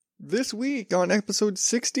This week on episode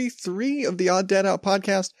 63 of the Odd Dad Out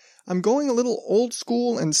podcast, I'm going a little old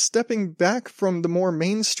school and stepping back from the more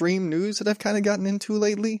mainstream news that I've kind of gotten into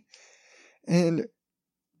lately and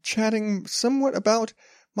chatting somewhat about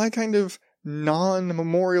my kind of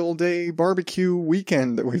non-Memorial Day barbecue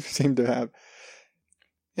weekend that we seem to have.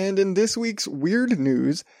 And in this week's weird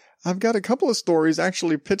news, I've got a couple of stories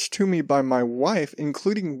actually pitched to me by my wife,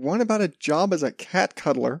 including one about a job as a cat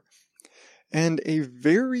cuddler, and a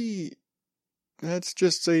very, let's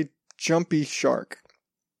just say, jumpy shark.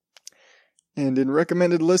 And in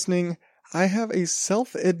recommended listening, I have a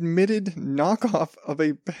self-admitted knockoff of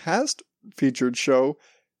a past featured show,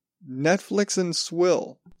 Netflix and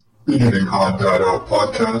Swill. Beginning Odd Dad Out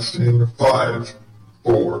podcast in 5,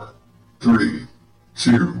 4, 3,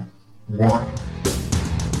 2, 1.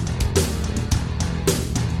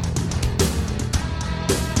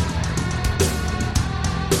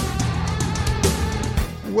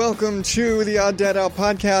 Welcome to the Odd Dad Out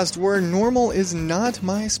podcast, where normal is not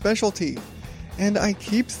my specialty. And I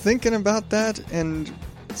keep thinking about that, and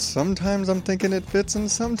sometimes I'm thinking it fits, and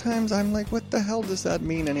sometimes I'm like, what the hell does that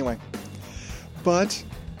mean anyway? But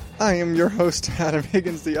I am your host, Adam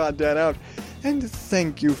Higgins, the Odd Dad Out, and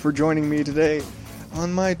thank you for joining me today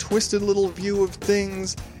on my twisted little view of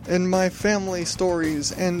things, and my family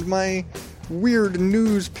stories, and my weird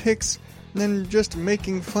news picks, and just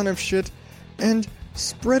making fun of shit, and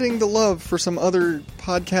spreading the love for some other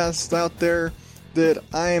podcasts out there that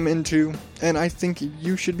I am into, and I think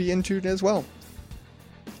you should be into as well.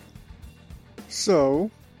 So,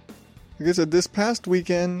 like I said, this past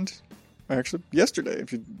weekend, actually yesterday,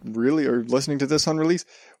 if you really are listening to this on release,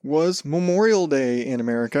 was Memorial Day in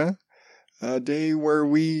America. A day where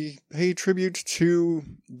we pay tribute to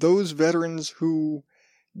those veterans who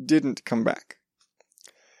didn't come back.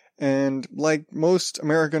 And like most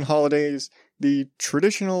American holidays, the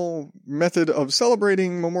traditional method of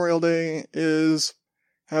celebrating Memorial Day is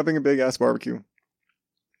having a big-ass barbecue.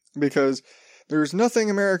 Because there's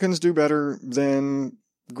nothing Americans do better than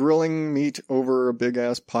grilling meat over a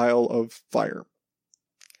big-ass pile of fire.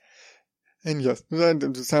 And yes,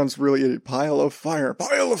 that sounds really idiot. Pile of fire,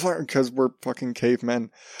 because we're fucking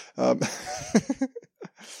cavemen.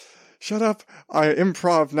 Shut up, I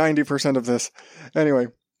improv 90% of this. Anyway,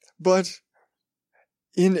 but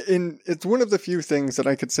it's one of the few things that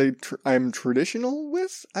I could say I'm traditional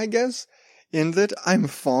with, I guess, in that I'm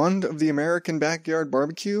fond of the American backyard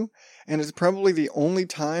barbecue, and it's probably the only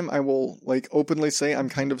time I will, openly say I'm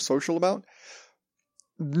kind of social about.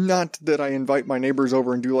 Not that I invite my neighbors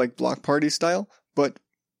over and do, block party style, but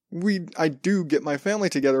I do get my family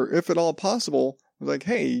together, if at all possible,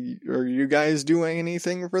 hey, are you guys doing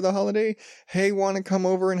anything for the holiday? Hey, want to come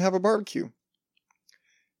over and have a barbecue?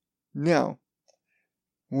 Now,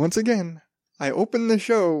 once again, I open the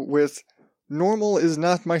show with normal is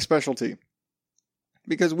not my specialty.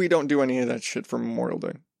 Because we don't do any of that shit for Memorial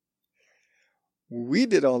Day. We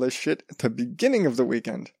did all this shit at the beginning of the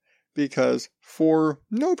weekend. Because, for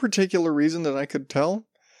no particular reason that I could tell,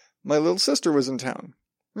 my little sister was in town.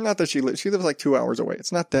 Not that she lives 2 hours away.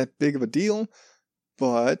 It's not that big of a deal.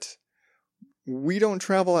 But we don't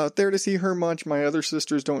travel out there to see her much. My other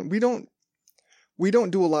sisters don't. We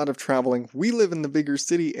don't do a lot of traveling. We live in the bigger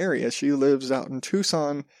city area. She lives out in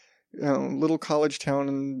Tucson, little college town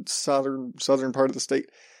in southern part of the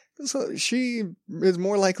state. So she is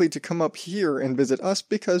more likely to come up here and visit us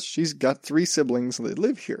because she's got 3 siblings that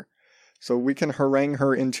live here. So we can harangue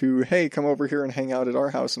her into, hey, come over here and hang out at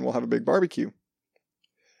our house and we'll have a big barbecue.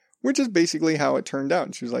 Which is basically how it turned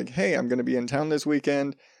out. She was like, hey, I'm going to be in town this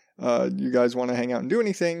weekend. You guys want to hang out and do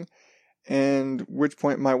anything? And which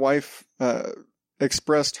point my wife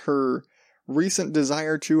expressed her recent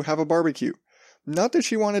desire to have a barbecue. Not that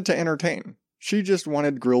she wanted to entertain. She just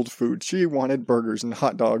wanted grilled food. She wanted burgers and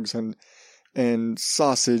hot dogs and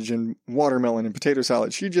sausage and watermelon and potato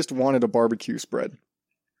salad. She just wanted a barbecue spread.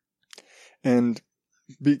 And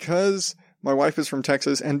because my wife is from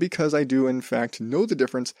Texas, and because I do in fact know the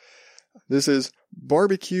difference, this is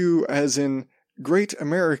barbecue as in Great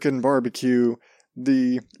American Barbecue,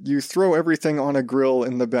 you throw everything on a grill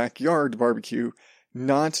in the backyard barbecue,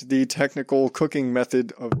 not the technical cooking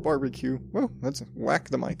method of barbecue. Well, let's whack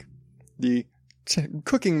the mic. The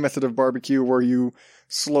cooking method of barbecue where you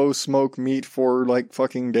slow smoke meat for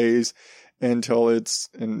fucking days until it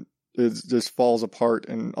just falls apart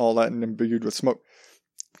and all that and imbued with smoke.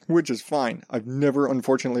 Which is fine. I've never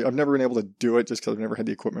been able to do it just because I've never had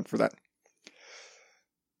the equipment for that.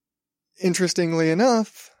 Interestingly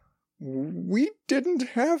enough, we didn't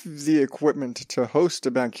have the equipment to host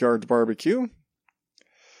a backyard barbecue.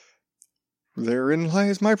 Therein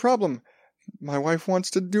lies my problem. my wife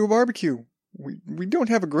wants to do a barbecue. We don't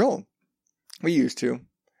have a grill. We used to.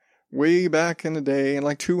 Way back in the day, and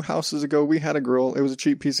like 2 houses ago, we had a grill. It was a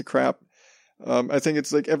cheap piece of crap. I think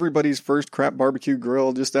it's like everybody's first crap barbecue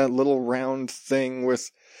grill, just that little round thing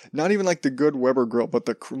with not even like the good Weber grill, but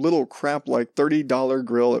the little crap like $30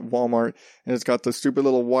 grill at Walmart. And it's got the stupid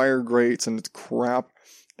little wire grates and it's crap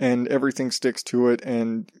and everything sticks to it.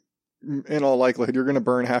 And in all likelihood, you're going to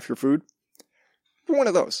burn half your food. One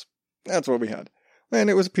of those. That's what we had. And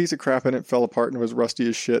it was a piece of crap and it fell apart and it was rusty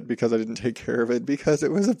as shit because I didn't take care of it because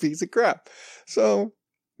it was a piece of crap. So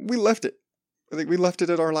we left it. I think we left it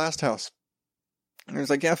at our last house. And I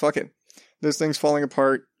was like, yeah, fuck it. This thing's falling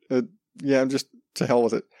apart. Yeah, just to hell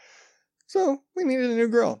with it. So we needed a new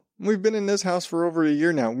grill. We've been in this house for over a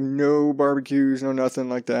year now. No barbecues, no nothing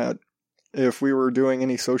like that. If we were doing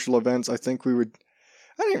any social events, I think we would,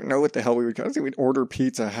 I don't even know what the hell we would, I think we'd order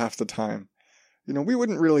pizza half the time. You know, we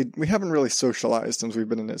haven't really socialized since we've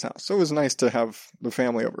been in this house. So it was nice to have the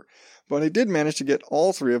family over. But I did manage to get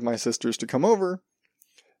all 3 of my sisters to come over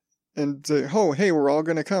and say, oh, hey, we're all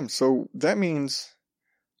going to come. So that means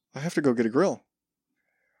I have to go get a grill.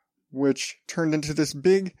 Which turned into this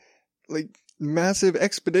big, like, massive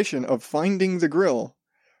expedition of finding the grill.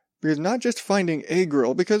 Because not just finding a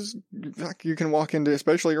grill, because you can walk into,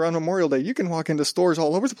 especially around Memorial Day, you can walk into stores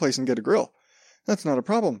all over the place and get a grill. That's not a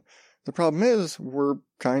problem. The problem is, we're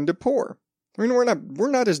kind of poor. I mean, we're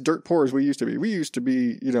not as dirt poor as we used to be. We used to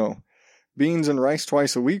be, you know, beans and rice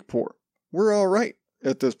twice a week poor. We're all right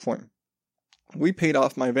at this point. We paid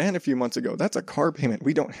off my van a few months ago. That's a car payment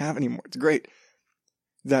we don't have anymore. It's great.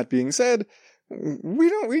 That being said,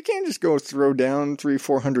 we can't just go throw down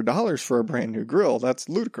 $300-400 for a brand new grill. That's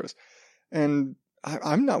ludicrous. And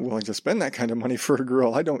I'm not willing to spend that kind of money for a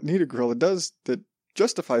grill. I don't need a grill that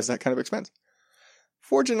justifies that kind of expense.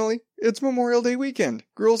 Fortunately, it's Memorial Day weekend.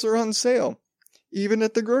 Grills are on sale. Even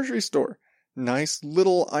at the grocery store. Nice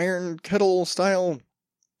little iron kettle style,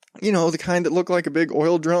 you know, the kind that look like a big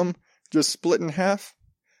oil drum, just split in half.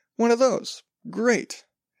 One of those. Great.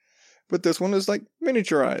 But this one is like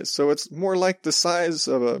miniaturized, so it's more like the size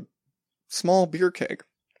of a small beer keg.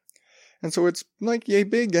 And so it's like yay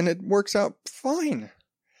big and it works out fine.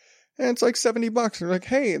 And it's like $70. And you're like,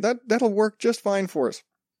 hey, that'll work just fine for us.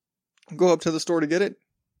 Go up to the store to get it.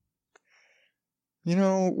 You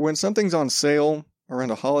know, when something's on sale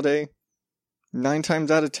around a holiday, 9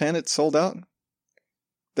 times out of 10 it's sold out.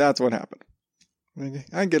 That's what happened.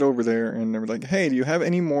 I get over there and they're like, hey, do you have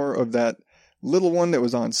any more of that little one that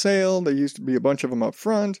was on sale? There used to be a bunch of them up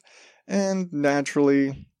front. And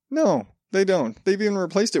naturally, no, they don't. They've even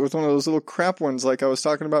replaced it with one of those little crap ones like I was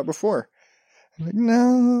talking about before. I'm like,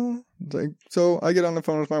 no. So I get on the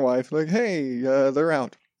phone with my wife, like, hey, they're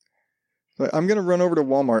out. I'm going to run over to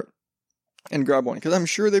Walmart and grab one because I'm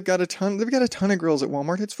sure they've got a ton of grills at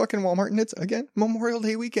Walmart. It's fucking Walmart and it's, again, Memorial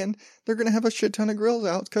Day weekend. They're going to have a shit ton of grills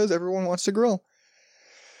out because everyone wants to grill.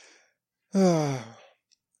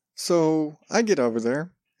 So I get over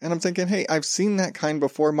there and I'm thinking, hey, I've seen that kind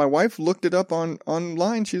before. My wife looked it up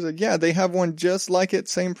online. She's like, yeah, they have one just like it.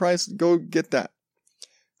 Same price. Go get that.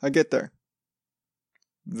 I get there.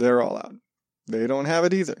 They're all out. They don't have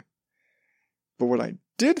it either. But what I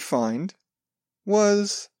did find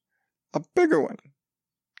was a bigger one.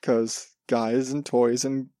 Because guys and toys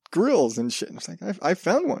and grills and shit. And it's like, I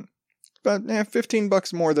found one. About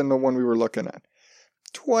 $15 more than the one we were looking at.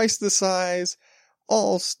 Twice the size.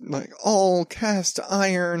 All cast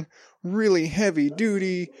iron. Really heavy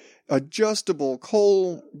duty. Adjustable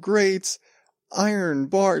coal grates. Iron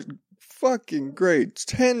bars. Fucking great.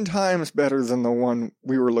 10 times better than the one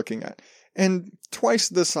we were looking at. And twice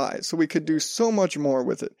the size. So we could do so much more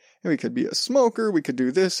with it. And we could be a smoker, we could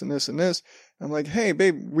do this and this and this. I'm like, hey,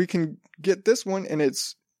 babe, we can get this one and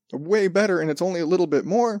it's way better and it's only a little bit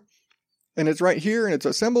more. And it's right here and it's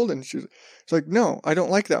assembled. And she's like, no, I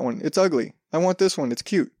don't like that one. It's ugly. I want this one. It's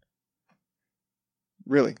cute.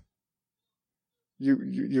 Really?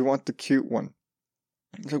 You want the cute one.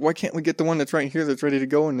 It's like, why can't we get the one that's right here that's ready to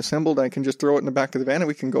go and assembled? I can just throw it in the back of the van and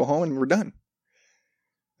we can go home and we're done.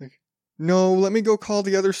 Like, no, let me go call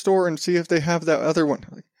the other store and see if they have that other one.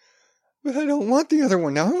 Like, but I don't want the other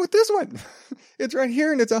one now. I want this one. It's right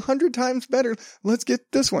here and it's 100 times better. Let's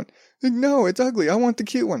get this one. Like, no, it's ugly. I want the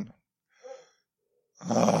cute one.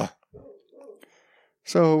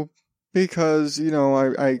 So, because, you know,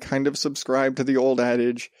 I kind of subscribe to the old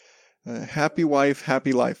adage, happy wife,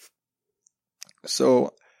 happy life.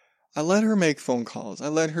 So, I let her make phone calls. I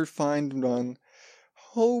let her find one.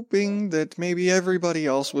 hoping that maybe everybody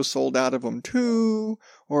else was sold out of them too,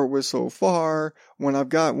 or it was so far. When I've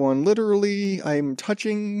got one, literally, I'm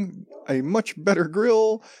touching a much better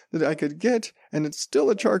grill that I could get, and it's still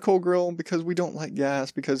a charcoal grill because we don't like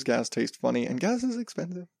gas, because gas tastes funny, and gas is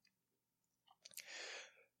expensive.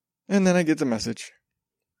 And then I get the message.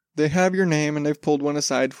 They have your name, and they've pulled one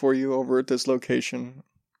aside for you over at this location.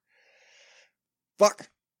 Fuck!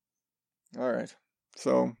 Alright,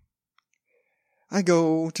 so I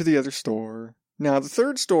go to the other store. Now, the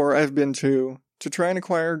third store I've been to try and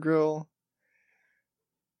acquire a grill.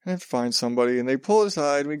 I have to find somebody, and they pull it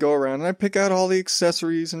aside, we go around, and I pick out all the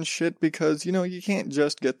accessories and shit, because, you can't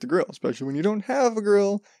just get the grill, especially when you don't have a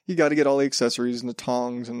grill. You gotta get all the accessories and the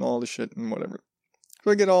tongs and all the shit and whatever.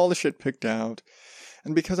 So I get all the shit picked out,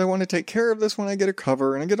 and because I want to take care of this one, I get a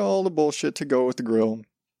cover, and I get all the bullshit to go with the grill.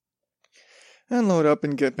 And load up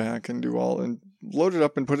and get back and load it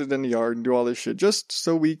up and put it in the yard and do all this shit, just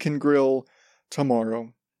so we can grill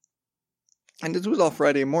tomorrow. And this was all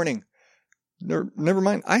Friday morning. Never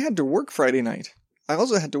mind, I had to work Friday night. I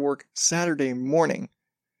also had to work Saturday morning.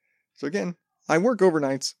 So again, I work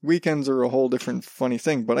overnights. Weekends are a whole different funny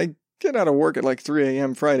thing, but I get out of work at like 3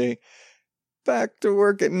 a.m. Friday, back to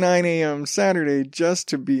work at 9 a.m. Saturday, just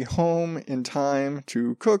to be home in time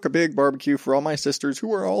to cook a big barbecue for all my sisters,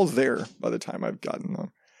 who are all there by the time I've gotten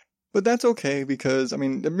them. But that's okay, because,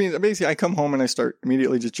 basically I come home and I start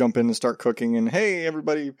immediately just jump in and start cooking, and hey,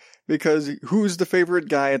 everybody, because who's the favorite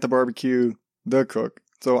guy at the barbecue? The cook.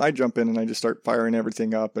 So I jump in and I just start firing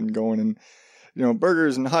everything up and going, and,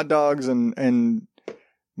 burgers and hot dogs, and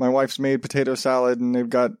my wife's made potato salad, and they've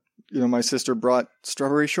got, my sister brought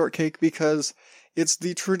strawberry shortcake because it's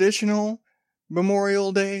the traditional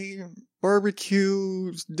Memorial Day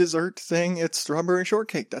barbecue dessert thing. It's strawberry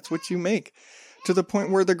shortcake. That's what you make. To the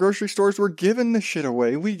point where the grocery stores were giving the shit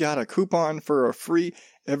away. We got a coupon for a free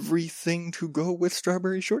everything to go with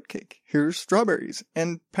strawberry shortcake. Here's strawberries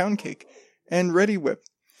and pound cake and Ready Whip.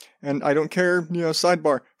 And I don't care,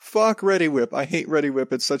 sidebar. Fuck Ready Whip. I hate Ready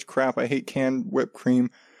Whip. It's such crap. I hate canned whipped cream.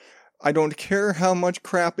 I don't care how much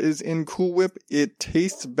crap is in Cool Whip. It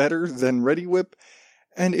tastes better than Ready Whip,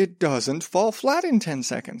 and it doesn't fall flat in 10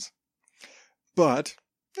 seconds. But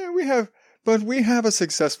we have a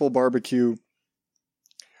successful barbecue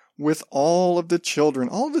with all of the children,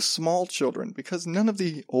 all the small children, because none of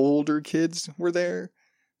the older kids were there,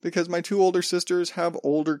 because my two older sisters have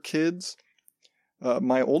older kids.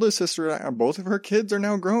 My oldest sister, both of her kids are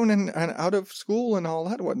now grown and out of school and all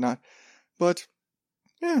that whatnot. But,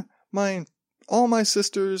 yeah, all my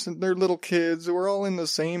sisters and their little kids were all in the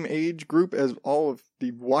same age group as all of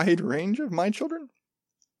the wide range of my children.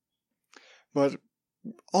 But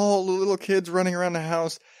all the little kids running around the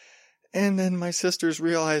house, and then my sisters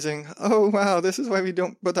realizing, oh wow, this is why we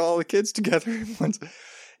don't put all the kids together at once.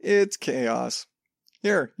 It's chaos.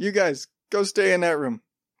 Here, you guys, go stay in that room.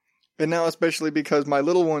 And now especially because my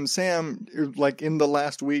little one, Sam, like in the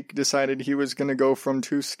last week, decided he was going to go from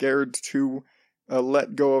too scared to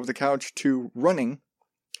let go of the couch to running.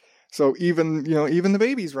 So even the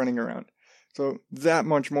baby's running around. So that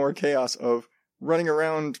much more chaos of running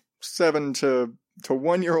around 7 to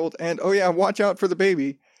 1 year old. And oh yeah, watch out for the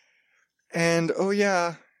baby. And oh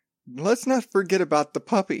yeah, let's not forget about the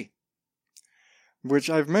puppy, which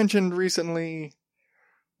I've mentioned recently,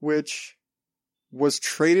 which was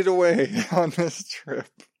traded away on this trip.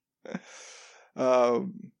 Like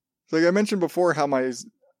I mentioned before, how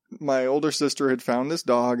my older sister had found this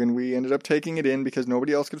dog, and we ended up taking it in because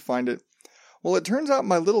nobody else could find it. Well, it turns out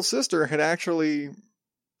my little sister had actually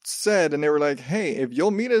said, and they were like, hey, if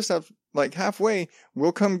you'll meet us up like halfway,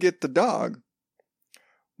 we'll come get the dog.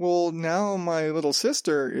 Well, now my little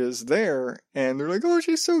sister is there, and they're like, oh,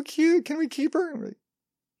 she's so cute. Can we keep her? I'm like,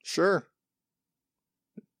 sure.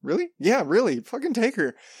 Really? Yeah, really. Fucking take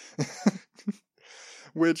her.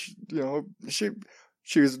 Which,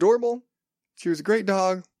 she was adorable. She was a great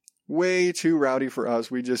dog. Way too rowdy for us.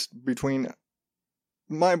 We just, between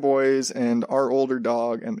my boys and our older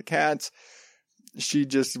dog and the cats, she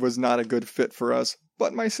just was not a good fit for us.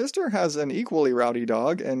 But my sister has an equally rowdy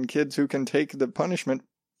dog and kids who can take the punishment.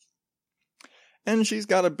 And she's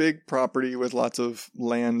got a big property with lots of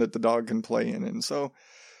land that the dog can play in. And so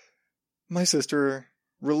my sister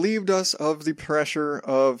relieved us of the pressure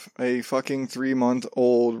of a fucking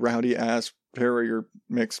 3-month-old rowdy ass terrier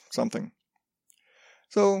mix something.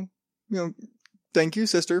 So, thank you,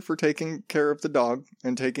 sister, for taking care of the dog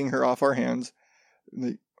and taking her off our hands.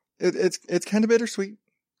 It's kind of bittersweet,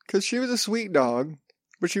 because she was a sweet dog,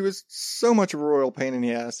 but she was so much of a royal pain in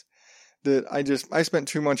the ass that I spent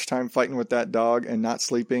too much time fighting with that dog and not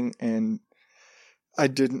sleeping, and I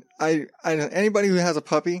didn't. Anybody who has a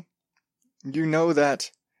puppy, you know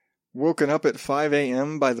that woken up at 5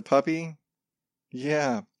 a.m. by the puppy.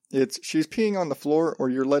 Yeah, she's peeing on the floor, or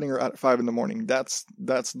you're letting her out at 5 in the morning. That's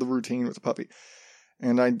the routine with the puppy.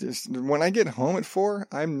 And when I get home at 4,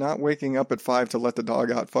 I'm not waking up at 5 to let the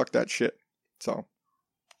dog out. Fuck that shit. So,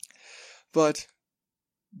 but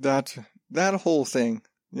that whole thing,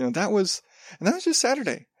 that was just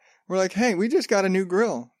Saturday. We're like, hey, we just got a new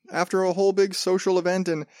grill after a whole big social event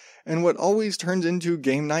and what always turns into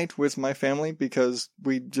game night with my family, because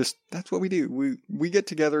that's what we do. We get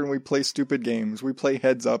together and we play stupid games. We play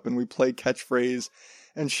heads up and we play catchphrase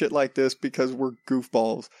and shit like this because we're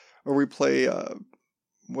goofballs. Or we play,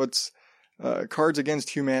 Cards Against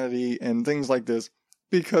Humanity and things like this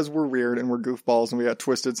because we're weird and we're goofballs and we got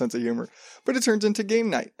twisted sense of humor. But it turns into game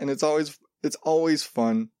night, and it's always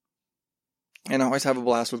fun. And I always have a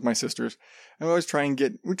blast with my sisters. And we try and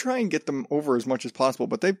get them over as much as possible,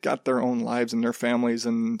 but they've got their own lives and their families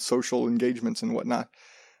and social engagements and whatnot.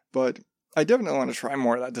 But I definitely want to try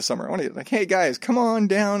more of that this summer. I want to get like, hey guys, come on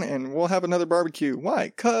down and we'll have another barbecue.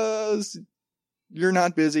 Why? 'Cause you're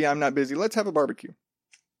not busy, I'm not busy. Let's have a barbecue.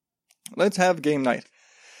 Let's have game night.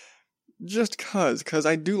 Just 'cause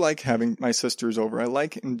I do like having my sisters over. I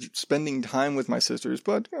like spending time with my sisters,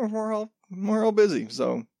 but we're all busy.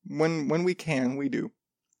 So when we can, we do.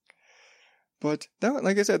 But that,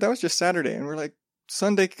 like I said, that was just Saturday, and we're like,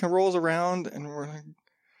 Sunday rolls around, and we're like,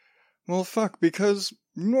 well, fuck, because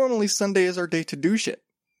normally Sunday is our day to do shit.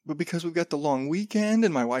 But because we've got the long weekend,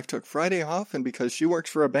 and my wife took Friday off, and because she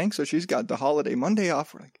works for a bank, so she's got the holiday Monday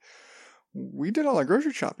off, we're like, we did all our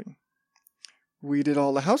grocery shopping. We did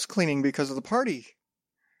all the house cleaning because of the party.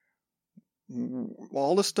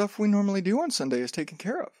 All the stuff we normally do on Sunday is taken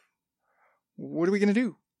care of. What are we going to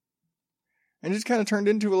do? And it just kind of turned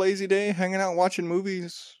into a lazy day, hanging out, watching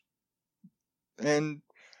movies. And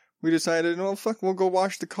we decided, well, fuck, we'll go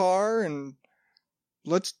wash the car, and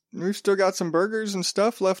we've still got some burgers and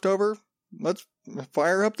stuff left over. Let's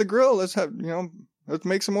fire up the grill. Let's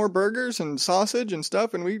make some more burgers and sausage and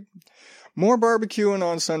stuff, and more barbecuing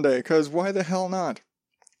on Sunday, because why the hell not?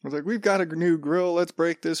 I was like, we've got a new grill, let's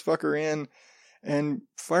break this fucker in and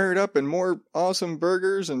fire it up, and more awesome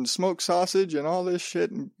burgers and smoked sausage and all this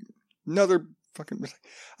shit. And another fucking...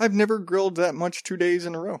 I've never grilled that much 2 days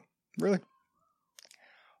in a row. Really.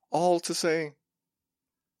 All to say,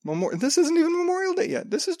 this isn't even Memorial Day yet.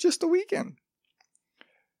 This is just the weekend.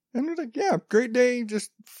 And we're like, yeah, great day,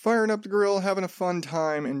 just firing up the grill, having a fun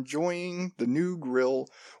time, enjoying the new grill,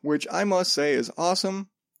 which I must say is awesome.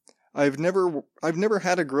 I've never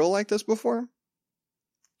had a grill like this before.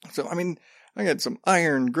 So, I mean, I had some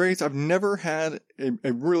iron grates. I've never had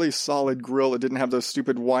a really solid grill that didn't have those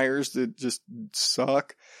stupid wires that just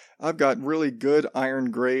suck. I've got really good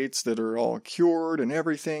iron grates that are all cured and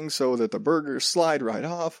everything so that the burgers slide right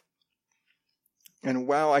off. And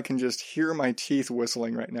wow, I can just hear my teeth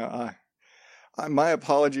whistling right now. My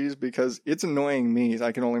apologies, because it's annoying me.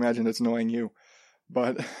 I can only imagine it's annoying you.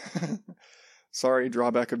 But sorry,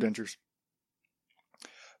 drawback of dentures.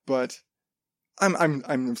 But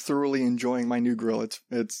I'm thoroughly enjoying my new grill.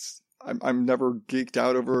 I'm never geeked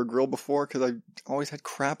out over a grill before because I've always had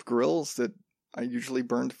crap grills that I usually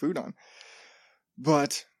burned food on.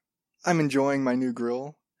 But I'm enjoying my new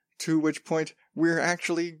grill. To which point, we're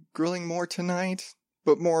actually grilling more tonight,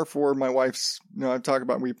 but more for my wife's,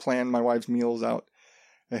 we plan my wife's meals out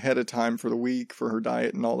ahead of time for the week, for her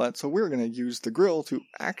diet and all that, so we're going to use the grill to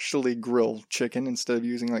actually grill chicken instead of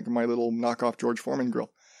using like my little knockoff George Foreman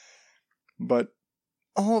grill. But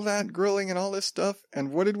all that grilling and all this stuff,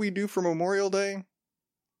 and what did we do for Memorial Day?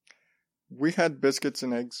 We had biscuits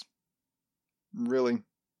and eggs. Really.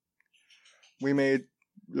 We made...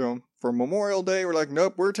 for Memorial Day, we're like,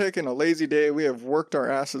 nope, we're taking a lazy day. We have worked our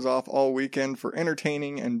asses off all weekend for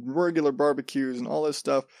entertaining and regular barbecues and all this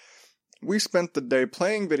stuff. We spent the day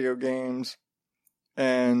playing video games,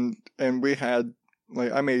 and we had,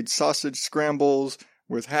 I made sausage scrambles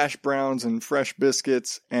with hash browns and fresh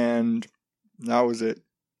biscuits, and that was it.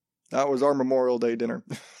 That was our Memorial Day dinner.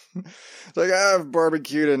 It's like, I've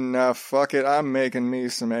barbecued enough. Fuck it, I'm making me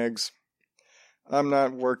some eggs. I'm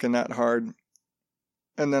not working that hard.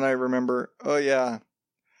 And then I remember, oh yeah,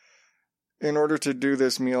 in order to do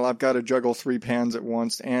this meal, I've got to juggle 3 pans at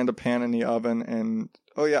once and a pan in the oven. And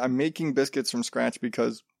oh yeah, I'm making biscuits from scratch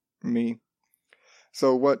because me.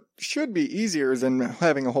 So what should be easier than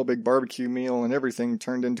having a whole big barbecue meal and everything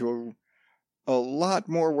turned into a lot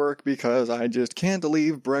more work because I just can't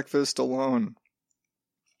leave breakfast alone.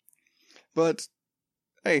 But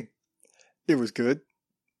hey, it was good.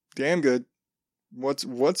 Damn good.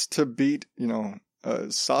 What's to beat,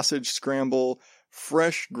 a sausage scramble,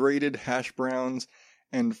 fresh grated hash browns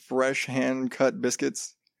and fresh hand-cut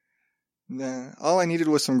biscuits. Nah, all I needed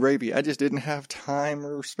was some gravy. I just didn't have time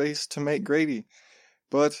or space to make gravy.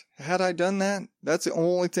 But had I done that, that's the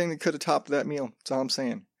only thing that could have topped that meal. That's all I'm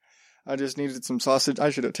saying. I just needed some sausage. I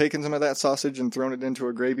should have taken some of that sausage and thrown it into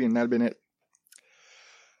a gravy, and that'd been it.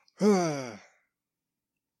 But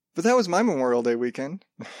that was my Memorial Day weekend.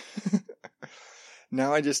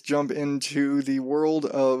 Now I just jump into the world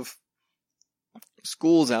of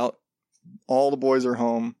school's out. All the boys are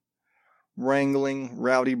home. Wrangling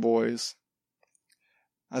rowdy boys.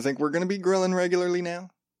 I think we're going to be grilling regularly now.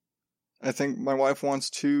 I think my wife wants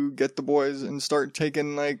to get the boys and start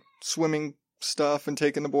taking, like, swimming stuff and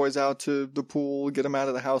taking the boys out to the pool, get them out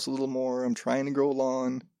of the house a little more. I'm trying to grow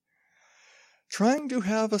lawn. Trying to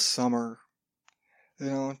have a summer. You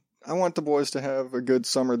know, I want the boys to have a good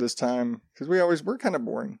summer this time, because we're kind of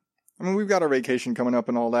boring. I mean, we've got our vacation coming up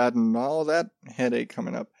and all that headache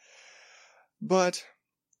coming up. But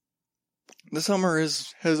the summer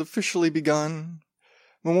has officially begun.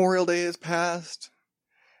 Memorial Day has passed.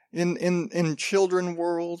 In children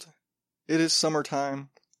world, it is summertime.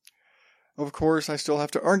 Of course, I still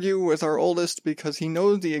have to argue with our oldest because he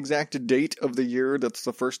knows the exact date of the year that's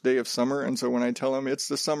the first day of summer, and so when I tell him it's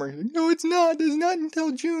the summer, he's like, no, it's not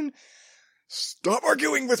until June. Stop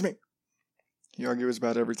arguing with me! He argues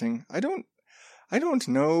about everything. I don't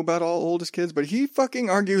know about all oldest kids, but he fucking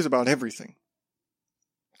argues about everything.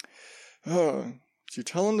 If you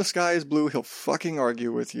tell him the sky is blue, he'll fucking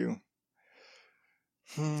argue with you.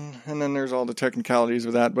 And then there's all the technicalities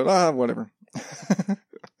of that, but whatever.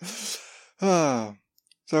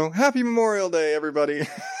 So, happy Memorial Day, everybody.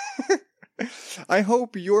 I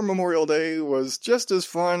hope your Memorial Day was just as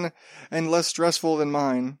fun and less stressful than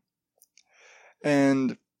mine.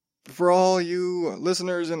 And for all you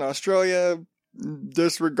listeners in Australia,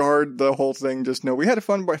 disregard the whole thing. Just know we had a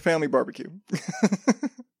fun family barbecue.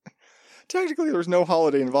 Technically, there was no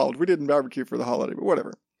holiday involved. We didn't barbecue for the holiday, but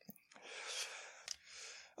whatever.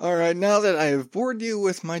 Alright, now that I have bored you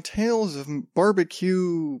with my tales of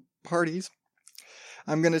barbecue parties,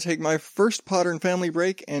 I'm going to take my first Potter and Family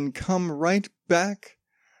break and come right back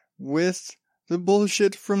with the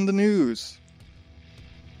bullshit from the news.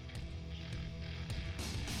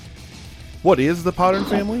 What is the Potter and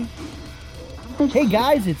Family? Hey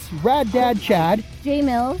guys, it's Rad Dad Chad, J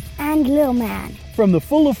Mills, and Lil Man from the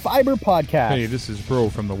Full of Fiber podcast. Hey, this is Bro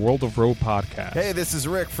from the World of Row podcast. Hey, this is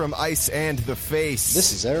Rick from Ice and the Face.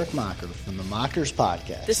 This is Eric Mocker from the Mockers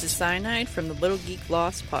podcast. This is Cyanide from the Little Geek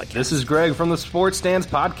Lost podcast. This is Greg from the Sports Stands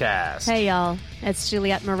podcast. Hey, y'all. It's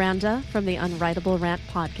Juliette Miranda from the Unwritable Rant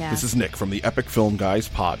podcast. This is Nick from the Epic Film Guys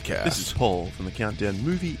podcast. This is Paul from the Countdown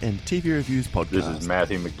Movie and TV Reviews podcast. This is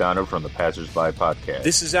Matthew McDonough from the Passersby podcast.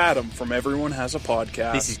 This is Adam from Everyone Has a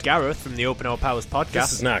Podcast. This is Gareth from the Open All Powers podcast.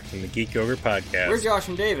 This is Knock from the Geek Yogurt podcast. We're Josh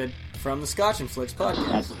and David from the Scotch and Flicks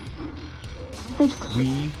podcast.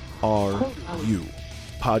 We are you,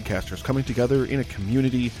 podcasters coming together in a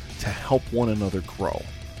community to help one another grow.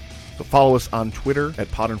 So follow us on Twitter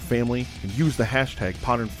at Potter and Family and use the hashtag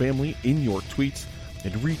Potter and Family in your tweets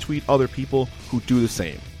and retweet other people who do the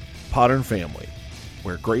same. Potter and Family,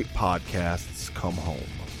 where great podcasts come home.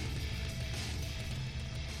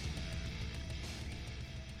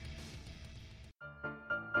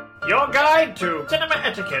 Your guide to cinema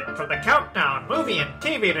etiquette from the Countdown Movie and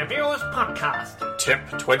TV Reviews podcast. Tip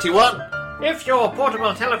 21. If your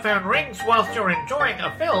portable telephone rings whilst you're enjoying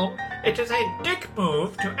a film, it is a dick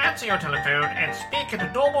move to answer your telephone and speak at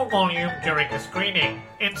a normal volume during the screening.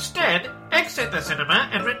 Instead, exit the cinema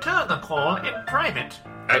and return the call in private.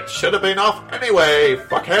 It should have been off anyway,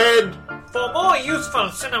 fuckhead! For more useful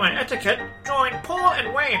cinema etiquette, join Paul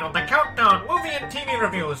and Wayne on the Countdown Movie and TV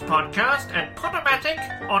Reviews podcast at Podomatic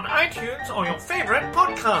on iTunes or your favorite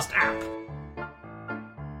podcast app.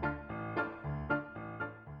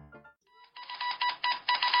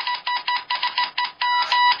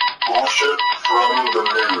 Bullshit from the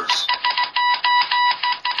news.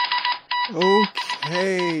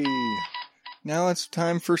 Okay, now it's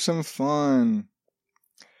time for some fun.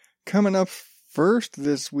 Coming up first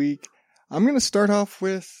this week, I'm going to start off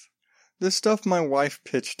with the stuff my wife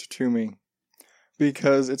pitched to me.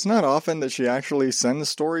 Because it's not often that she actually sends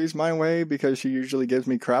stories my way, because she usually gives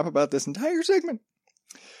me crap about this entire segment.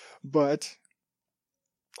 But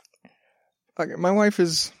okay, my wife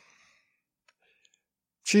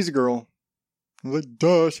she's a girl. I'm like,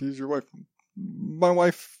 duh, she's your wife. My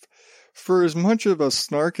wife, for as much of a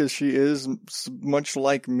snark as she is, much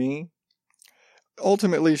like me,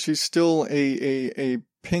 ultimately she's still a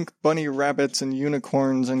pink bunny rabbits and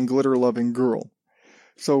unicorns and glitter loving girl.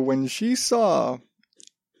 So when she saw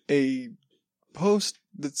a post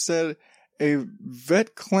that said a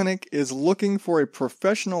vet clinic is looking for a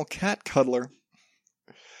professional cat cuddler.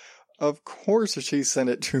 Of course she sent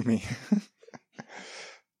it to me.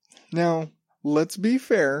 Now, let's be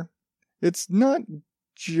fair. It's not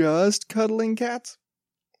just cuddling cats.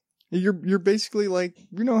 You're basically like,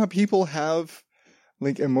 you know how people have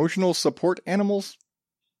like emotional support animals?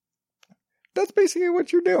 That's basically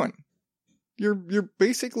what you're doing. You're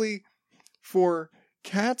basically for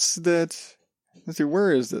cats that, let's see,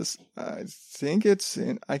 where is this? I think it's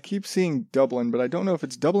in, I keep seeing Dublin, but I don't know if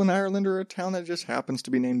it's Dublin, Ireland, or a town that just happens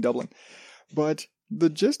to be named Dublin. But the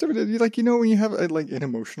gist of it is, like, you know, when you have like an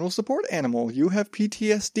emotional support animal, you have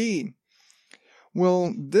PTSD.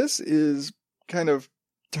 Well, this is kind of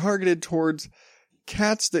targeted towards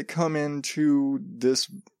cats that come into this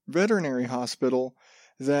veterinary hospital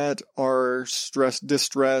that are stressed,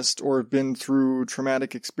 distressed, or have been through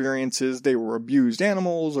traumatic experiences. They were abused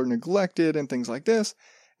animals or neglected and things like this.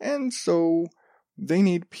 And so they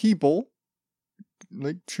need people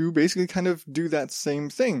like to basically kind of do that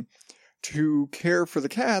same thing, to care for the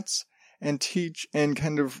cats and teach and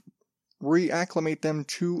kind of reacclimate them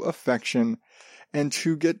to affection and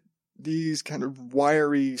to get these kind of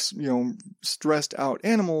wiry, you know, stressed out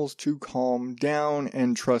animals to calm down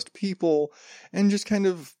and trust people and just kind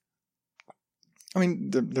of, I mean,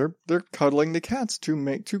 they're cuddling the cats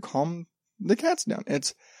to calm the cats down.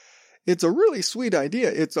 It's a really sweet idea.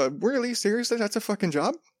 It's a really, seriously, that's a fucking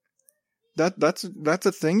job. That's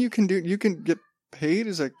a thing you can do. You can get paid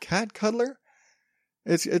as a cat cuddler.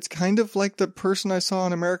 It's kind of like the person I saw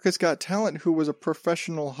on America's Got Talent who was a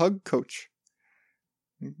professional hug coach.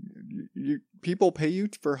 People pay you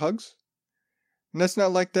for hugs, and that's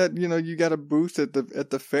not like that. You know, you got a booth at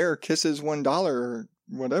the fair, kisses $1 or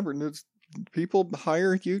whatever. And people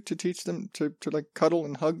hire you to teach them to like cuddle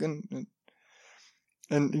and hug, and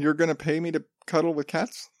you're gonna pay me to cuddle with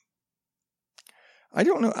cats. I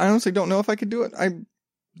don't know. I honestly don't know if I could do it.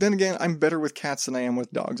 Then again, I'm better with cats than I am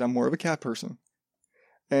with dogs. I'm more of a cat person,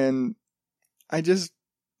 and I just.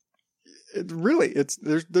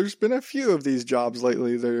 There's been a few of these jobs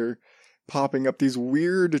lately that are popping up, these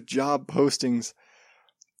weird job postings.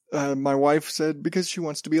 My wife said because she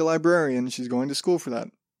wants to be a librarian, she's going to school for that.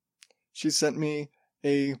 She sent me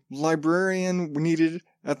a librarian needed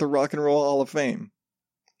at the Rock and Roll Hall of Fame.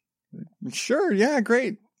 Sure, yeah,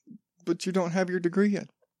 great, but you don't have your degree yet.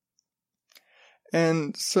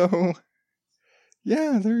 And so,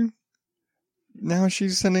 yeah, now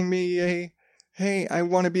she's sending me hey, I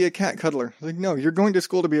want to be a cat cuddler. Like, no, you're going to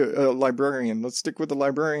school to be a librarian. Let's stick with the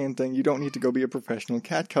librarian thing. You don't need to go be a professional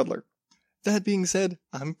cat cuddler. That being said,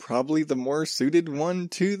 I'm probably the more suited one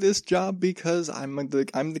to this job because I'm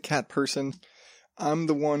the cat person. I'm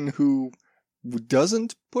the one who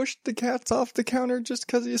doesn't push the cats off the counter just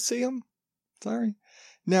because you see them. Sorry.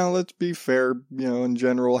 Now, let's be fair. You know, in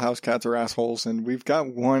general, house cats are assholes, and we've got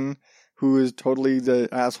one who is totally the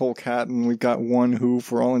asshole cat, and we've got one who,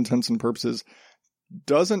 for all intents and purposes,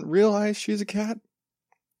 doesn't realize she's a cat.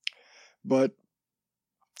 But,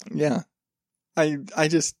 yeah. I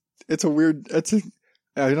don't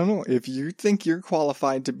know. If you think you're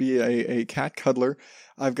qualified to be a cat cuddler,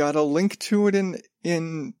 I've got a link to it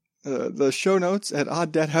in the show notes at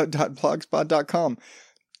oddadout.blogspot.com.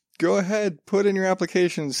 Go ahead, put in your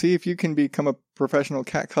application, see if you can become a professional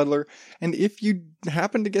cat cuddler. And if you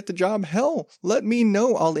happen to get the job, hell, let me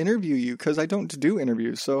know. I'll interview you because I don't do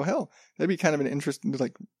interviews. So hell, that'd be kind of an interesting,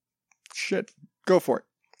 like, shit, go for it.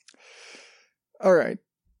 All right.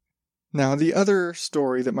 Now, the other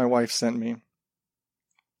story that my wife sent me,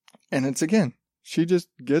 and it's again, she just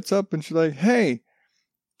gets up and she's like, hey,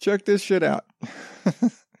 check this shit out.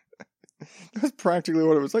 That's practically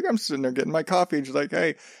what it was like. I'm sitting there getting my coffee and she's like,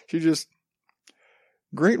 hey,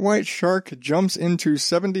 great white shark jumps into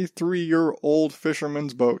 73-year-old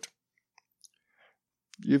fisherman's boat.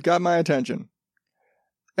 You've got my attention.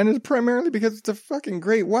 And it's primarily because it's a fucking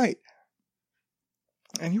great white.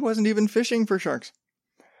 And he wasn't even fishing for sharks.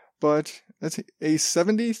 But that's a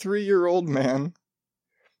 73-year-old man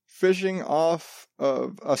fishing off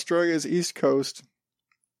of Australia's east coast.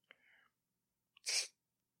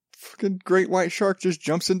 Fucking great white shark just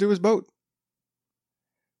jumps into his boat.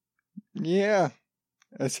 Yeah.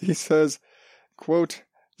 As he says, quote,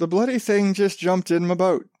 the bloody thing just jumped in my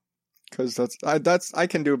boat. Because I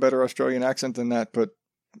can do a better Australian accent than that, but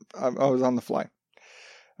I was on the fly.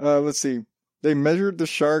 Let's see. They measured the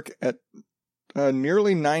shark at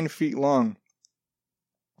nearly 9 feet long.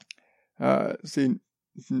 See,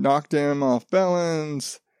 knocked him off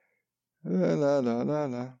balance.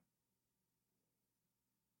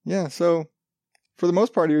 Yeah, so for the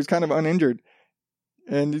most part, he was kind of uninjured.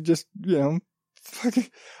 And he just,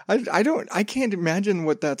 I can't imagine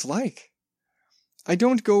what that's like. I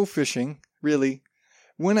don't go fishing, really.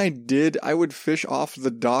 When I did, I would fish off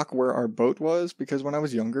the dock where our boat was, because when I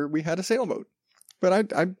was younger, we had a sailboat.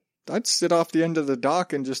 But I'd sit off the end of the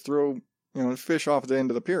dock and just throw, fish off the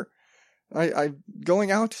end of the pier. I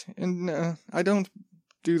going out, and I don't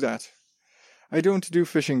do that. I don't do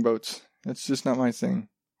fishing boats. That's just not my thing.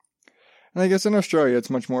 And I guess in Australia, it's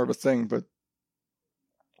much more of a thing, but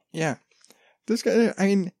yeah. This guy,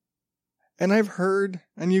 and I've heard,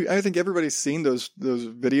 and I think everybody's seen those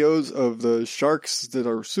videos of the sharks that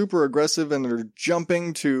are super aggressive and they're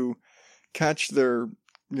jumping to catch their,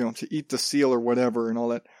 to eat the seal or whatever and all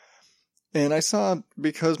that. And I saw,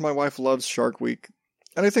 because my wife loves Shark Week,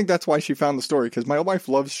 and I think that's why she found the story, because my wife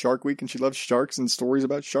loves Shark Week and she loves sharks and stories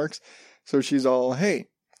about sharks. So she's all, hey,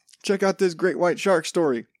 check out this great white shark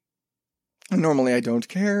story. And normally I don't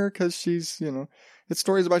care, because she's, it's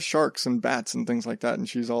stories about sharks and bats and things like that, and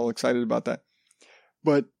she's all excited about that.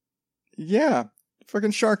 But, yeah,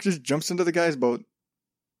 fucking shark just jumps into the guy's boat.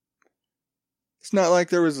 It's not like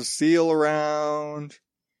there was a seal around,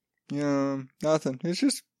 nothing. It's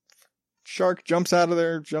just shark jumps out of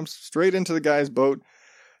there, jumps straight into the guy's boat,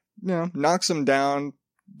 knocks him down,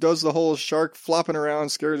 does the whole shark flopping around,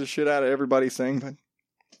 scares the shit out of everybody thing. But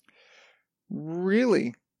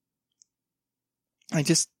really, I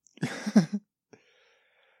just...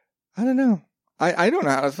 I don't know. I don't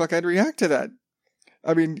know how the fuck I'd react to that.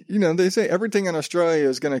 I mean, they say everything in Australia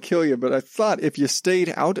is going to kill you, but I thought if you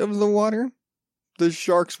stayed out of the water, the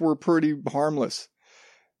sharks were pretty harmless.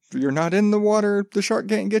 If you're not in the water, the shark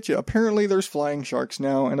can't get you. Apparently there's flying sharks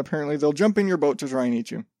now, and apparently they'll jump in your boat to try and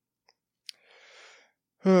eat you.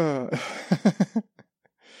 That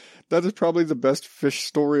is probably the best fish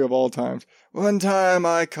story of all times. One time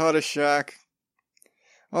I caught a shark.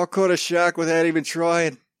 I caught a shark without even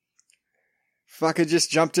trying. Fucker just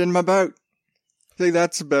jumped in my boat. See,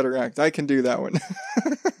 that's a better act. I can do that one.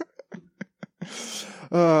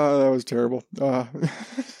 That was terrible.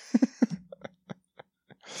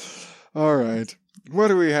 All right. What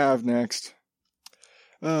do we have next?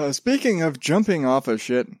 Speaking of jumping off of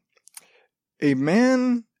shit, a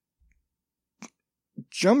man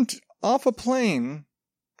jumped off a plane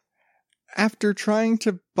after trying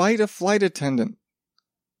to bite a flight attendant.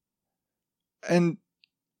 And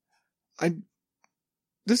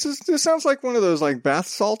this sounds like one of those like bath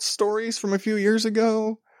salts stories from a few years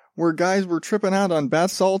ago, where guys were tripping out on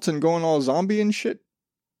bath salts and going all zombie and shit.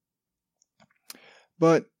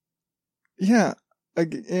 But yeah,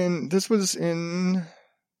 and this was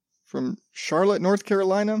from Charlotte, North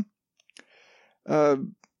Carolina.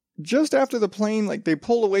 Just after the plane, like they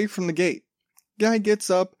pull away from the gate, guy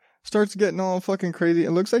gets up, starts getting all fucking crazy.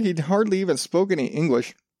 It looks like he'd hardly even spoke any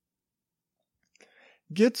English.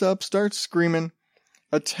 Gets up, starts screaming,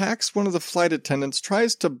 attacks one of the flight attendants,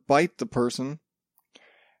 tries to bite the person,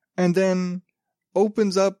 and then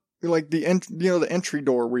opens up like the entry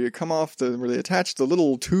door where you come off where they attach the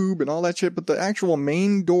little tube and all that shit, but the actual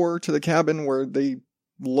main door to the cabin where they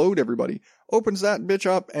load everybody, opens that bitch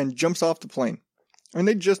up and jumps off the plane. And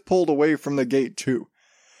they just pulled away from the gate too.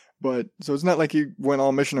 But, so it's not like he went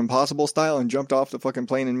all Mission Impossible style and jumped off the fucking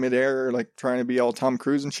plane in midair, like trying to be all Tom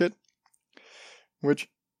Cruise and shit. Which,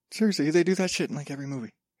 seriously, they do that shit in like every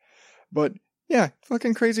movie. But, yeah,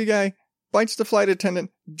 fucking crazy guy, bites the flight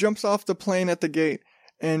attendant, jumps off the plane at the gate,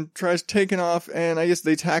 and tries taking off, and I guess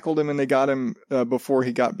they tackled him and they got him before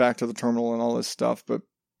he got back to the terminal and all this stuff, but...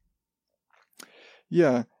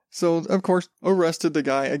 Yeah, so, of course, arrested the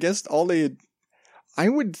guy. I guess I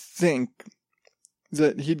would think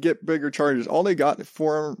that he'd get bigger charges. All they got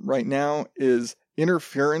for him right now is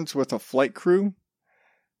interference with a flight crew.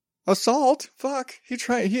 Assault? Fuck.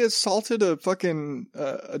 He assaulted a fucking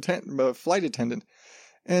flight attendant.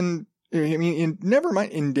 And, I mean, never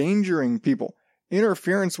mind endangering people.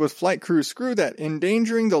 Interference with flight crew, screw that.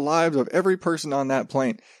 Endangering the lives of every person on that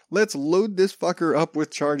plane. Let's load this fucker up with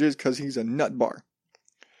charges because he's a nut bar.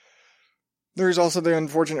 There's also the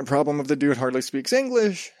unfortunate problem of the dude hardly speaks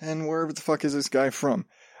English, and wherever the fuck is this guy from?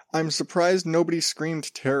 I'm surprised nobody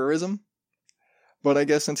screamed terrorism, but I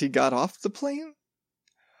guess since he got off the plane?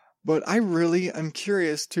 But I really am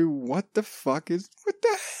curious to what the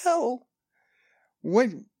hell? What?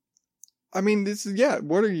 I mean,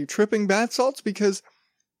 what are you, tripping bath salts? Because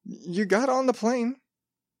you got on the plane.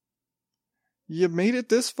 You made it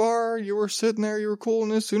this far, you were sitting there, you were cool,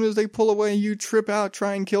 and as soon as they pull away, you trip out,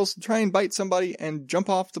 try and bite somebody, and jump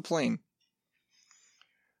off the plane.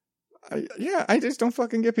 I just don't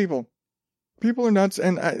fucking get people. People are nuts,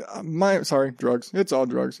 and drugs. It's all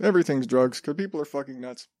drugs. Everything's drugs, because people are fucking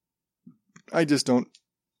nuts. I just don't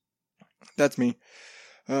That's me.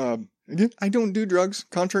 Again, I don't do drugs.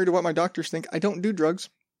 Contrary to what my doctors think, I don't do drugs.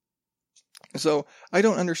 So I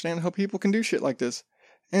don't understand how people can do shit like this.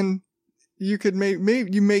 And you could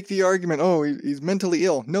make the argument, oh, he's mentally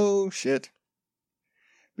ill. No shit.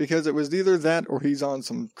 Because it was either that or he's on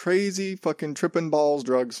some crazy fucking tripping balls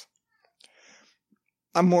drugs.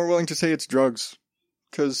 I'm more willing to say it's drugs.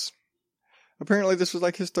 Because apparently this was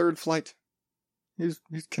like his third flight. He's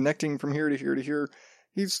connecting from here to here to here.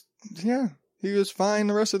 He was fine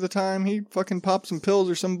the rest of the time. He fucking popped some pills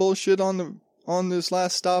or some bullshit on this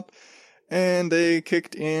last stop. And they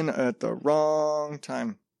kicked in at the wrong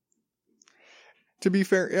time. To be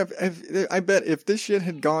fair, I bet if this shit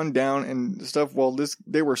had gone down and stuff while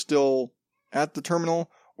they were still at the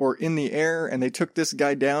terminal or in the air and they took this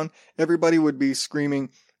guy down, everybody would be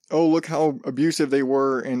screaming, oh, look how abusive they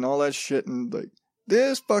were and all that shit. And like,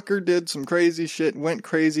 this fucker did some crazy shit, went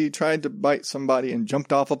crazy, tried to bite somebody and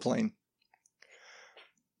jumped off a plane.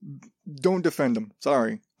 Don't defend him.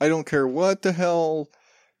 Sorry. I don't care what the hell.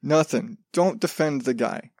 Nothing. Don't defend the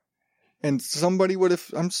guy. And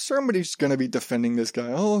somebody's gonna be defending this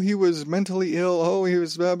guy. Oh, he was mentally ill. Oh, he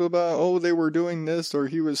was blah, blah, blah. Oh, they were doing this, or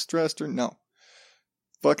he was stressed, or no.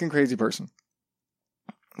 Fucking crazy person.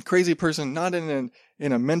 Crazy person, not in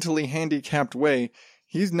a mentally handicapped way.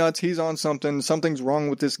 He's nuts, he's on something, something's wrong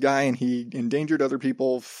with this guy, and he endangered other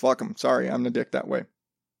people. Fuck him. Sorry, I'm a dick that way.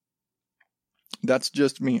 That's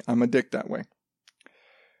just me. I'm a dick that way.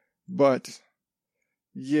 But,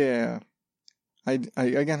 yeah. I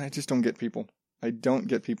just don't get people. I don't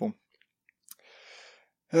get people.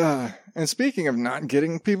 And speaking of not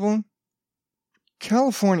getting people,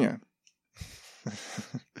 California.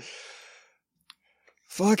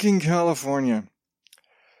 Fucking California.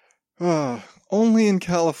 Only in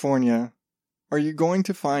California are you going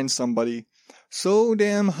to find somebody so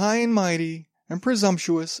damn high and mighty and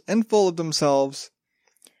presumptuous and full of themselves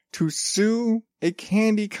to sue a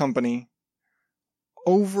candy company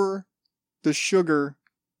over the sugar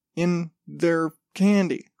in their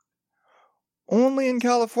candy. Only in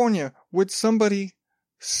California would somebody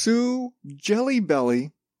sue Jelly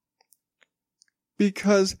Belly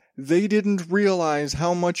because they didn't realize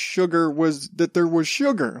how much that there was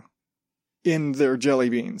sugar in their jelly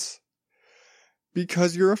beans.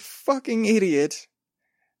 Because you're a fucking idiot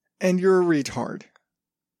and you're a retard.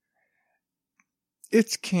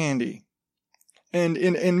 It's candy. And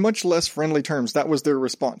in much less friendly terms, that was their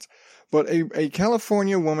response. But a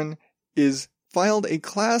California woman filed a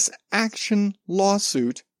class action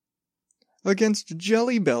lawsuit against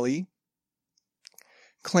Jelly Belly,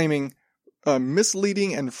 claiming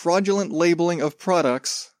misleading and fraudulent labeling of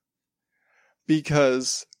products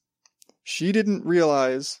because she didn't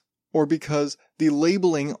realize, or because the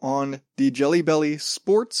labeling on the Jelly Belly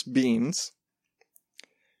sports beans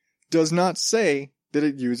does not say that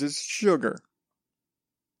it uses sugar.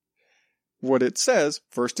 What it says,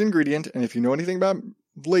 first ingredient, and if you know anything about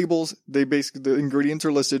labels, the ingredients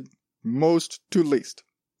are listed most to least.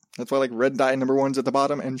 That's why like red dye number 1's at the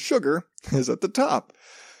bottom and sugar is at the top.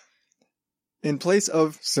 In place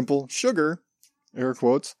of simple sugar, air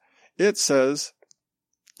quotes, it says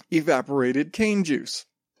evaporated cane juice.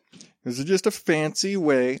 This is just a fancy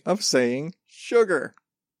way of saying sugar.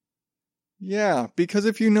 Yeah, because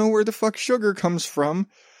if you know where the fuck sugar comes from,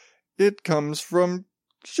 it comes from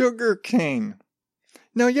sugar cane.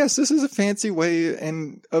 Now, yes, this is a fancy way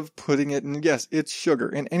of putting it, and yes, it's sugar.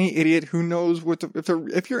 And any idiot who knows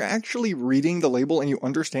if you're actually reading the label and you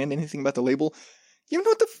understand anything about the label, you know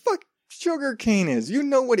what the fuck sugar cane is. You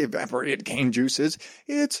know what evaporated cane juice is.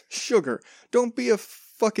 It's sugar. Don't be a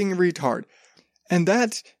fucking retard. And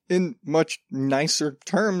that, in much nicer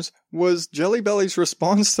terms, was Jelly Belly's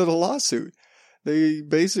response to the lawsuit. They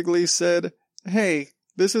basically said, hey,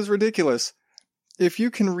 this is ridiculous. If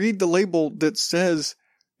you can read the label that says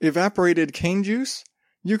evaporated cane juice,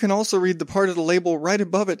 you can also read the part of the label right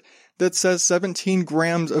above it that says 17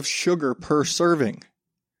 grams of sugar per serving.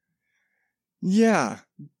 Yeah.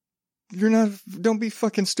 Don't be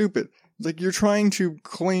fucking stupid. Like, you're trying to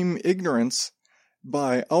claim ignorance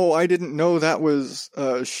by, oh, I didn't know that was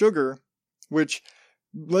sugar, which,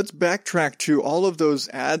 let's backtrack to all of those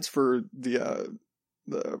ads for the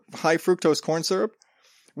high fructose corn syrup.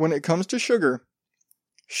 When it comes to sugar,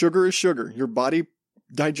 sugar is sugar. Your body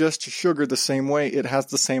digests sugar the same way. It has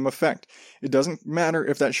the same effect. It doesn't matter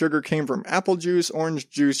if that sugar came from apple juice, orange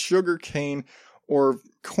juice, sugar cane, or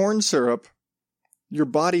corn syrup. Your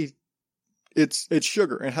body It's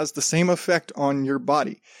sugar. It has the same effect on your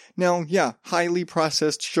body. Now, yeah, highly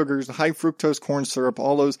processed sugars, high fructose corn syrup,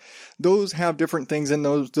 all those have different things in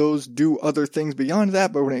those. Those do other things beyond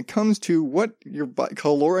that. But when it comes to what your body,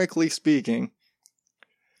 calorically speaking,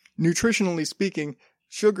 nutritionally speaking,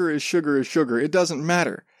 sugar is sugar is sugar. It doesn't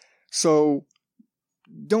matter. So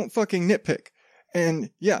don't fucking nitpick. And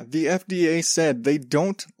yeah, the FDA said they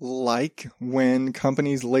don't like when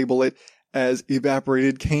companies label it as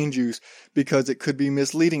evaporated cane juice because it could be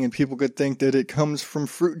misleading and people could think that it comes from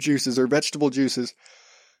fruit juices or vegetable juices.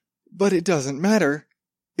 But it doesn't matter.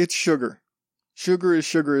 It's sugar. Sugar is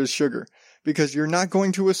sugar is sugar. Because you're not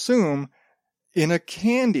going to assume in a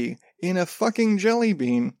candy, in a fucking jelly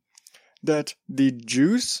bean, that the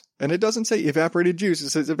juice, and it doesn't say evaporated juice,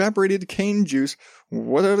 it says evaporated cane juice.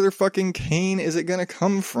 What other fucking cane is it going to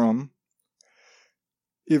come from?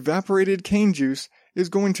 Evaporated cane juice is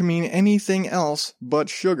going to mean anything else but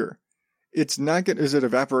sugar. It's not good. Is it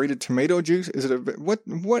evaporated tomato juice? Is it what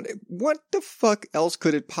the fuck else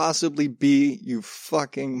could it possibly be, you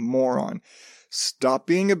fucking moron? Stop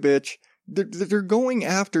being a bitch. They're going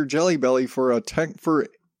after Jelly Belly for a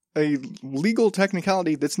legal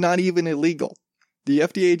technicality that's not even illegal. The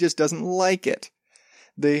FDA just doesn't like it.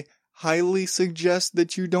 They highly suggest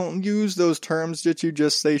that you don't use those terms, that you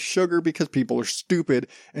just say sugar because people are stupid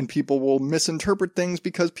and people will misinterpret things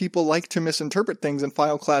because people like to misinterpret things and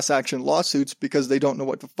file class action lawsuits because they don't know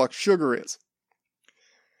what the fuck sugar is.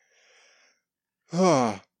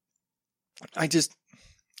 I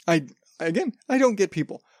don't get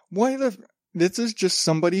people. This is just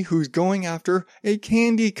somebody who's going after a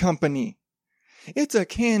candy company. It's a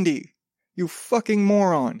candy. You fucking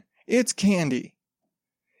moron. It's candy.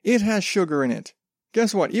 It has sugar in it.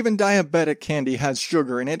 Guess what? Even diabetic candy has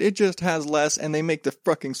sugar in it. It just has less, and they make the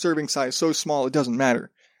fucking serving size so small it doesn't matter.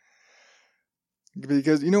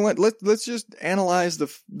 Because, you know what? Let's just analyze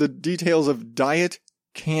the details of diet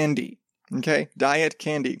candy. Okay? Diet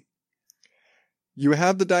candy. You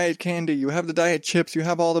have the diet candy, you have the diet chips, you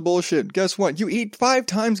have all the bullshit. Guess what? You eat 5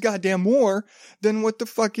 times goddamn more than what the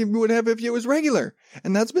fuck you would have if it was regular.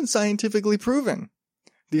 And that's been scientifically proven.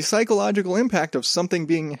 The psychological impact of something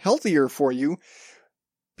being healthier for you,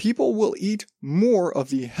 people will eat more of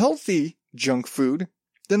the healthy junk food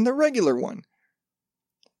than the regular one.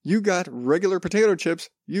 You got regular potato chips,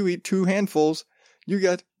 you eat 2 handfuls. You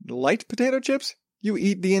got light potato chips, you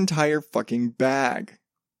eat the entire fucking bag.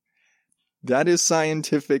 That is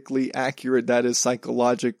scientifically accurate. That is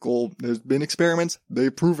psychological. There's been experiments.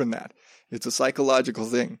 They've proven that. It's a psychological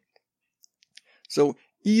thing. So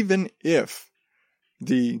even if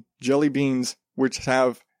the jelly beans, which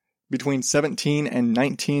have between 17 and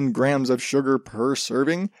 19 grams of sugar per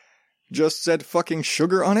serving, just said fucking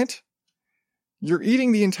sugar on it, you're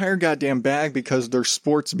eating the entire goddamn bag because they're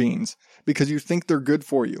sports beans, because you think they're good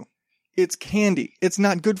for you. It's candy. It's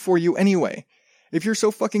not good for you anyway. If you're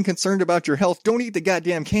so fucking concerned about your health, don't eat the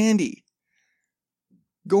goddamn candy.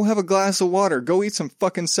 Go have a glass of water. Go eat some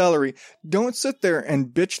fucking celery. Don't sit there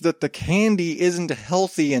and bitch that the candy isn't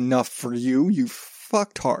healthy enough for you, you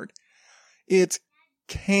fucktard. It's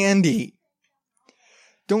candy.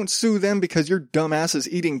 Don't sue them because your dumbass is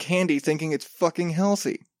eating candy thinking it's fucking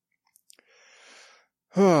healthy.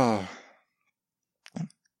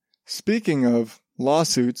 Speaking of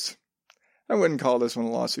lawsuits, I wouldn't call this one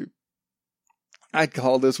a lawsuit. I'd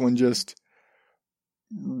call this one just,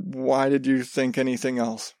 why did you think anything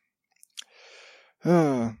else?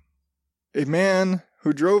 A man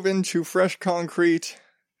who drove into fresh concrete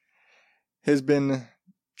has been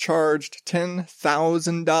charged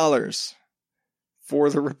 $10,000 for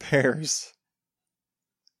the repairs.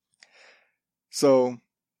 So,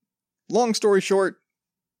 long story short,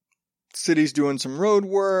 city's doing some road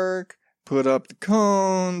work, put up the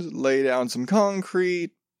cones, lay down some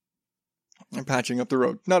concrete, and patching up the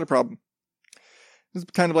road. Not a problem. It's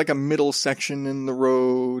kind of like a middle section in the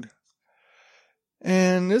road.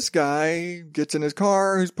 And this guy gets in his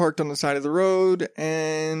car, who's parked on the side of the road,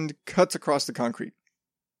 and cuts across the concrete.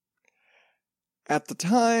 At the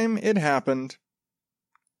time it happened,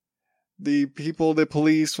 the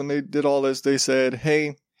police, when they did all this, they said,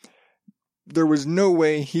 hey, there was no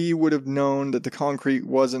way he would have known that the concrete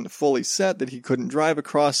wasn't fully set, that he couldn't drive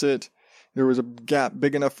across it. There was a gap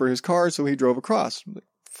big enough for his car, so he drove across.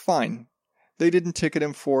 Fine. They didn't ticket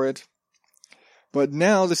him for it. But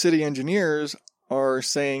now the city engineers are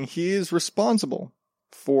saying he is responsible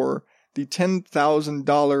for the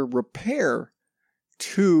 $10,000 repair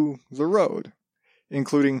to the road,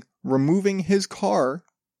 including removing his car,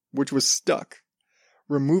 which was stuck,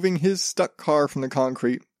 removing his stuck car from the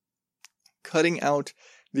concrete, cutting out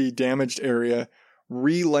the damaged area,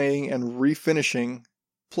 relaying and refinishing,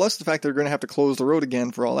 plus the fact they're going to have to close the road again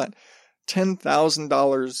for all that,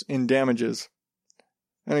 $10,000 in damages.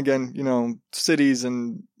 And again, you know, cities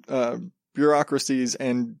and bureaucracies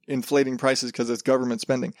and inflating prices because it's government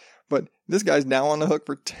spending. But this guy's now on the hook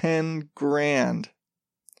for $10,000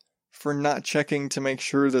 for not checking to make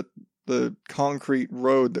sure that the concrete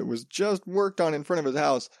road that was just worked on in front of his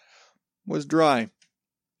house was dry.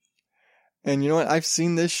 And you know what? I've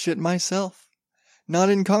seen this shit myself. Not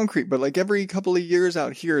in concrete, but like every couple of years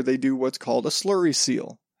out here, they do what's called a slurry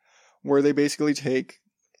seal, where they basically take,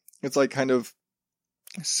 it's like kind of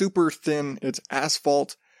super thin, it's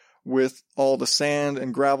asphalt with all the sand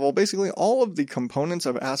and gravel, basically all of the components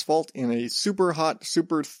of asphalt in a super hot,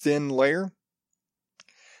 super thin layer.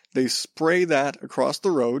 They spray that across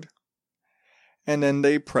the road, and then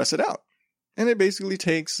they press it out. And it basically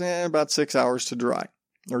takes about 6 hours to dry,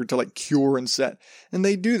 or to like cure and set. And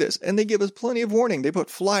they do this, and they give us plenty of warning. They put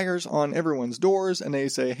flyers on everyone's doors, and they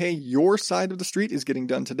say, hey, your side of the street is getting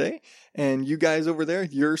done today, and you guys over there,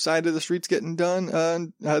 your side of the street's getting done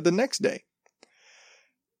the next day.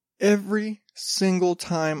 Every single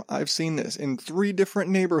time I've seen this in 3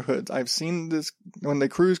 different neighborhoods, I've seen this when the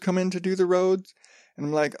crews come in to do the roads, and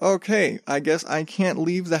I'm like, okay, I guess I can't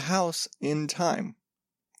leave the house in time.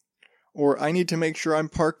 Or I need to make sure I'm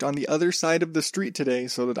parked on the other side of the street today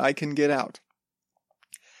so that I can get out.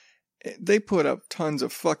 They put up tons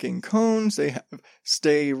of fucking cones. They have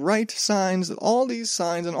stay right signs, all these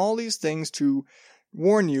signs and all these things to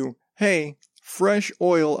warn you, hey, fresh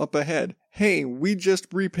oil up ahead. Hey, we just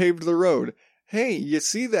repaved the road. Hey, you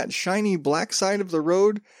see that shiny black side of the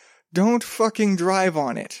road? Don't fucking drive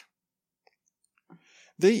on it.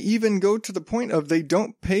 They even go to the point of they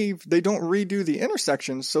don't redo the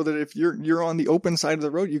intersections so that if you're on the open side of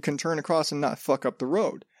the road, you can turn across and not fuck up the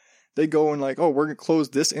road. They go and like, oh, we're going to close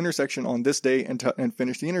this intersection on this day and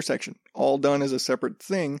finish the intersection. All done as a separate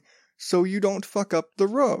thing so you don't fuck up the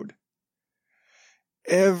road.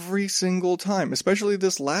 Every single time, especially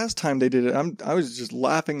this last time they did it, I was just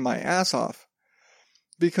laughing my ass off.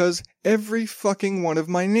 Because every fucking one of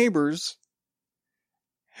my neighbors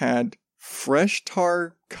had fresh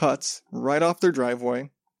tar cuts right off their driveway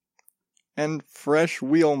and fresh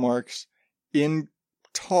wheel marks in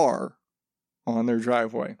tar on their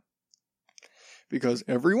driveway. Because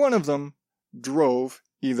every one of them drove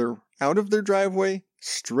either out of their driveway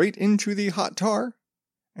straight into the hot tar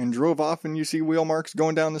and drove off, and you see wheel marks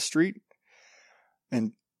going down the street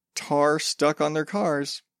and tar stuck on their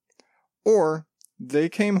cars, or they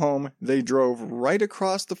came home, they drove right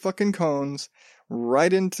across the fucking cones,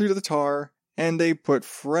 right into the tar, and they put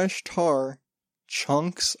fresh tar,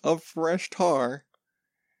 chunks of fresh tar,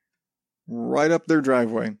 right up their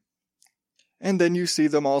driveway. And then you see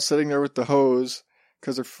them all sitting there with the hose,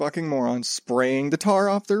 because they're fucking morons, spraying the tar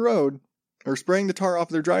off their road, or spraying the tar off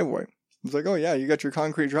their driveway. It's like, oh yeah, you got your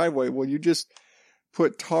concrete driveway. Well, you just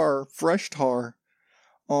put tar, fresh tar,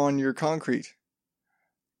 on your concrete.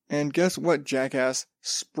 And guess what, jackass?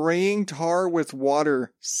 Spraying tar with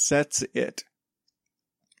water sets it.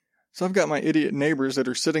 So I've got my idiot neighbors that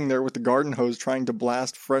are sitting there with the garden hose trying to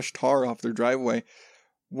blast fresh tar off their driveway,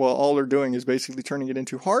 while all they're doing is basically turning it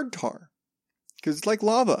into hard tar. Because it's like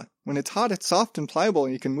lava. When it's hot, it's soft and pliable,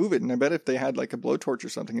 and you can move it. And I bet if they had like a blowtorch or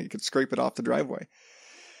something, you could scrape it off the driveway.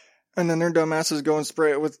 And then their dumbasses go and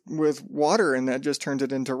spray it with water, and that just turns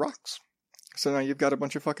it into rocks. So now you've got a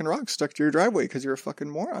bunch of fucking rocks stuck to your driveway because you're a fucking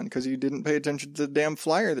moron, because you didn't pay attention to the damn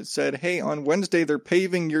flyer that said, hey, on Wednesday they're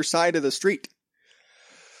paving your side of the street.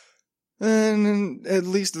 And at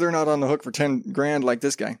least they're not on the hook for $10,000 like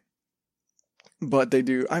this guy. But they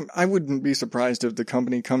do. I wouldn't be surprised if the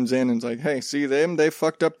company comes in and is like, hey, see them? They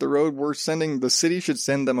fucked up the road. The city should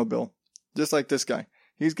send them a bill. Just like this guy.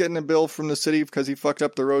 He's getting a bill from the city because he fucked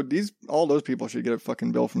up the road. All those people should get a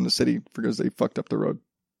fucking bill from the city because they fucked up the road.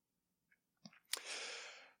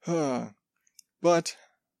 But,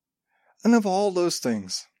 and of all those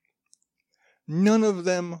things, none of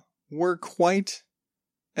them were quite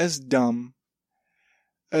as dumb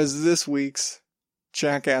as this week's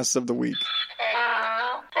Jackass of the Week.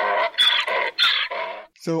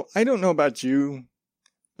 So, I don't know about you,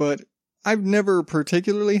 but I've never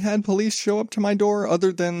particularly had police show up to my door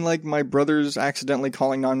other than like my brother's accidentally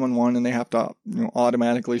calling 911 and they have to,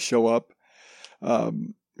 automatically show up.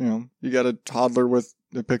 You got a toddler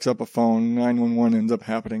that picks up a phone, 911 ends up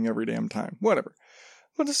happening every damn time. Whatever.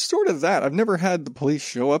 But it's sort of that. I've never had the police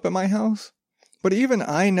show up at my house. But even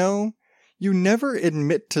I know you never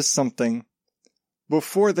admit to something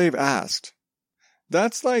before they've asked.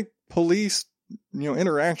 That's like police,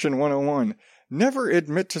 interaction 101. Never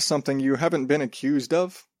admit to something you haven't been accused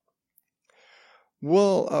of.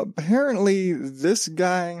 Well, apparently this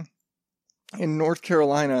guy in North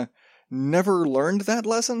Carolina never learned that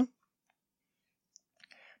lesson.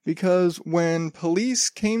 Because when police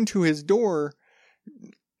came to his door,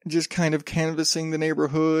 just kind of canvassing the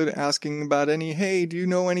neighborhood, asking about hey, do you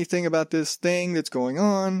know anything about this thing that's going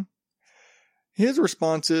on? His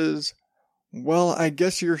response is, well, I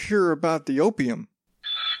guess you're here about the opium.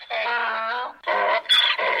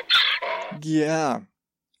 Yeah.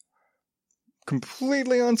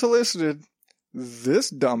 Completely unsolicited, this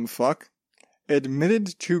dumb fuck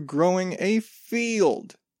admitted to growing a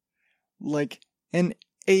field, like an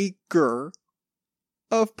acre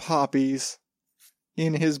of poppies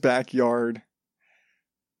in his backyard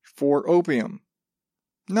for opium.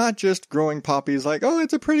 Not just growing poppies like, oh,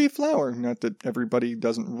 it's a pretty flower. Not that everybody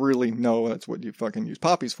doesn't really know that's what you fucking use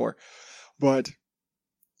poppies for. But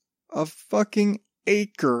a fucking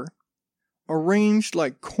acre arranged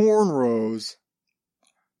like cornrows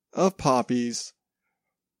of poppies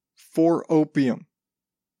for opium.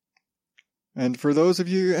 And for those of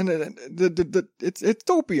you, and it's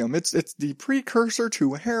opium. It's the precursor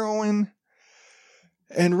to heroin.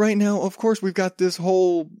 And right now, of course, we've got this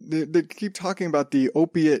whole, they keep talking about the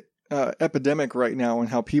opiate epidemic right now and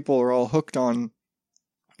how people are all hooked on,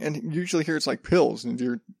 and usually here it's like pills, and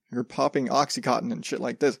you're popping Oxycontin and shit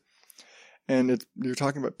like this. And you're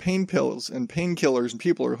talking about pain pills and painkillers, and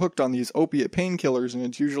people are hooked on these opiate painkillers, and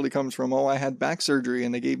it usually comes from, I had back surgery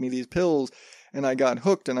and they gave me these pills and I got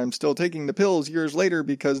hooked and I'm still taking the pills years later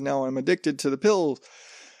because now I'm addicted to the pills.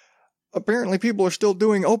 Apparently people are still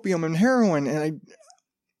doing opium and heroin, and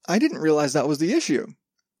I didn't realize that was the issue.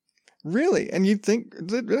 Really. And you'd think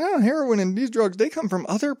that heroin and these drugs, they come from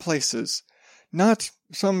other places, not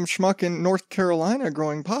some schmuck in North Carolina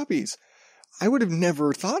growing poppies. I would have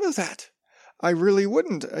never thought of that. I really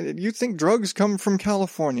wouldn't. You think drugs come from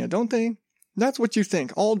California, don't they? That's what you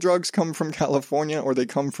think. All drugs come from California or they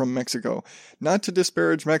come from Mexico. Not to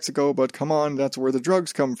disparage Mexico, but come on, that's where the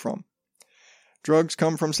drugs come from. Drugs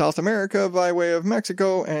come from South America by way of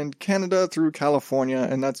Mexico and Canada through California,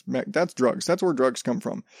 and that's drugs. That's where drugs come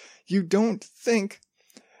from. You don't think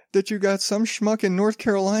that you got some schmuck in North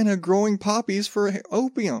Carolina growing poppies for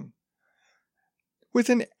opium.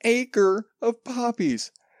 With an acre of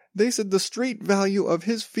poppies. They said the street value of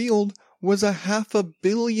his field was $500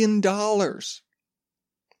 million.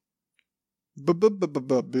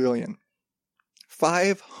 Billion.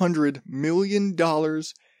 $500 million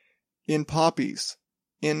in poppies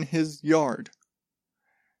in his yard.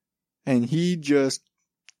 And he just,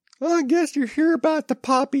 I guess you're here about the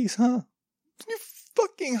poppies, huh? You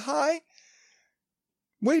fucking high?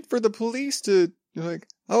 Wait for the police to, like,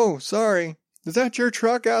 oh, sorry. Is that your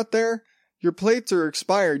truck out there? Your plates are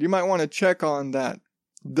expired. You might want to check on that.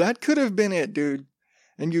 That could have been it, dude.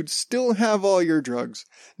 And you'd still have all your drugs.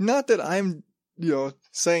 Not that I'm,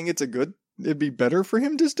 saying it'd be better for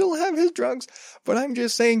him to still have his drugs, but I'm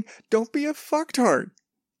just saying, don't be a fucktard.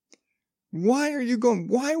 Why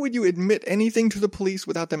would you admit anything to the police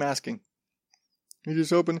without them asking? You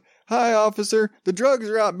just open, hi officer, the drugs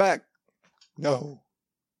are out back. No.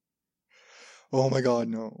 Oh my God,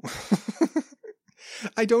 no.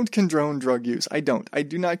 I don't condone drug use. I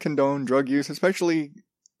do not condone drug use, especially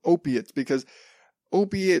opiates, because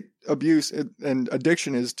opiate abuse and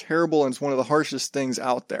addiction is terrible and it's one of the harshest things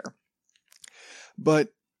out there. But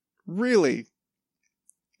really,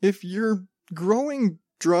 if you're growing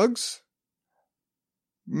drugs,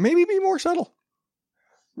 maybe be more subtle.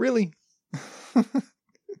 Really.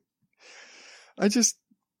 I just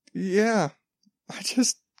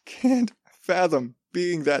can't fathom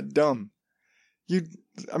being that dumb.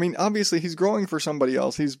 Obviously he's growing for somebody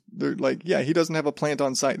else. They're like, yeah, he doesn't have a plant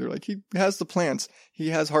on site. They're like, he has the plants. He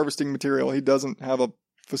has harvesting material. He doesn't have a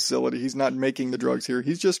facility. He's not making the drugs here.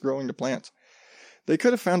 He's just growing the plants. They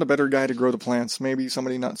could have found a better guy to grow the plants. Maybe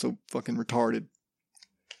somebody not so fucking retarded.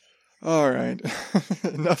 All right.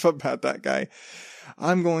 Enough about that guy.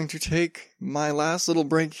 I'm going to take my last little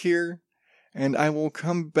break here, and I will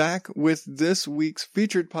come back with this week's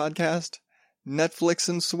featured podcast, Netflix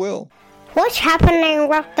and Swill. What's happening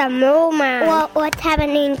with the Moo Man? What's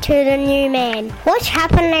happening to the new man? What's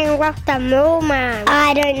happening with the Moo Man?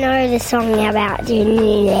 I don't know the song about the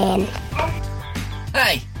new man.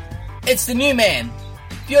 Hey, it's the new man.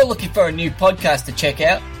 If you're looking for a new podcast to check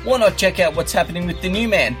out, why not check out What's Happening with the New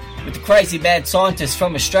Man, with the crazy mad scientists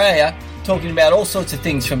from Australia talking about all sorts of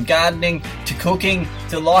things from gardening to cooking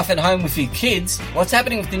to life at home with your kids. What's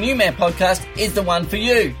Happening with the New Man podcast is the one for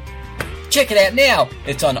you. Check it out now.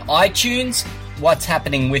 It's on iTunes, What's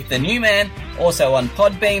Happening with the New Man, also on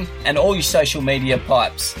Podbeam and all your social media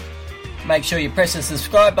pipes. make sure you press the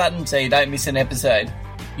subscribe button so you don't miss an episode.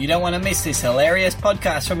 You don't want to miss this hilarious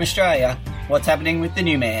podcast from Australia, What's Happening with the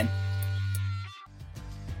New Man.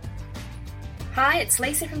 Hi, it's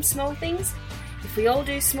Lisa from Small Things. If we all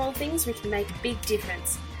do small things, we can make a big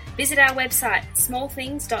difference. Visit our website,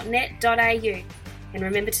 smallthings.net.au, and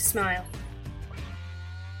remember to smile.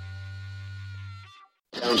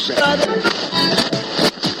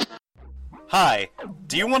 Hi,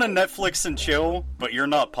 do you want to Netflix and chill, but you're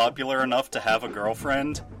not popular enough to have a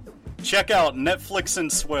girlfriend? Check out Netflix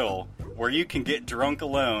and Swill, where you can get drunk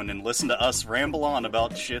alone and listen to us ramble on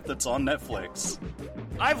about shit that's on Netflix.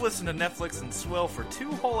 I've listened to Netflix and Swill for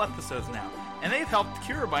 2 whole episodes now, and they've helped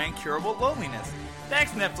cure my incurable loneliness.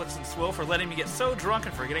 Thanks, Netflix and Swill, for letting me get so drunk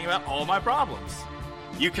and forgetting about all my problems.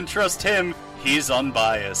 You can trust him, he's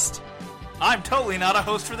unbiased. I'm totally not a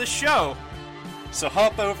host for this show. So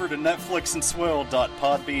hop over to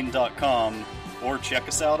netflixandswill.podbean.com or check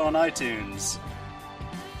us out on iTunes.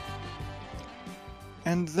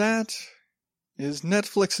 And that is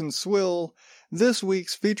Netflix and Swill, this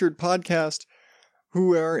week's featured podcast,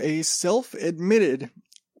 who are a self-admitted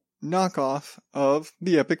knockoff of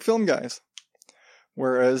the Epic Film Guys.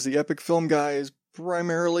 Whereas the Epic Film Guys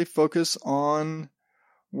primarily focus on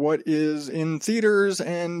what is in theaters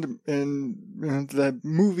and the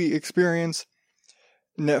movie experience,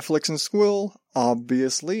 Netflix and Swill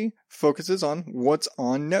obviously focuses on what's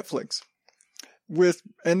on Netflix. They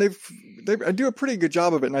do a pretty good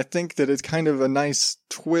job of it, and I think that it's kind of a nice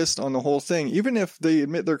twist on the whole thing. Even if they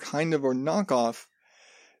admit they're kind of a knockoff,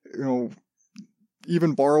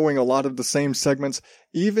 even borrowing a lot of the same segments,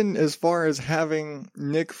 even as far as having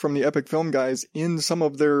Nick from the Epic Film Guys in some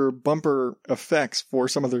of their bumper effects for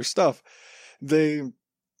some of their stuff, they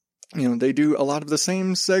do a lot of the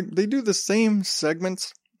same they do the same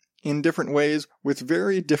segments in different ways with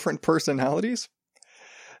very different personalities.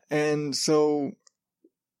 And so,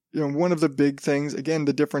 one of the big things, again,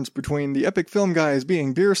 the difference between the Epic Film Guys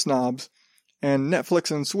being beer snobs and Netflix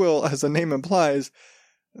and Swill, as the name implies,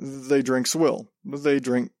 they drink Swill. They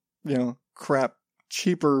drink, crap,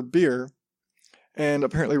 cheaper beer. And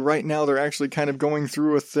apparently right now they're actually kind of going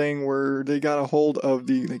through a thing where they got a hold of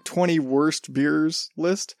the 20 worst beers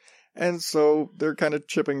list. And so they're kind of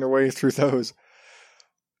chipping their way through those.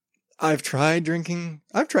 I've tried drinking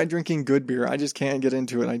good beer. I just can't get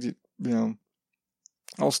into it.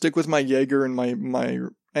 I'll stick with my Jaeger and my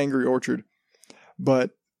Angry Orchard.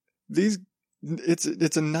 But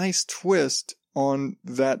it's a nice twist on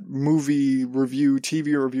that movie review,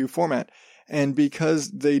 TV review format. And because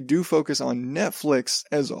they do focus on Netflix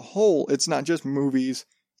as a whole, it's not just movies,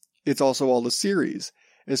 it's also all the series,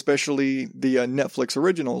 especially the Netflix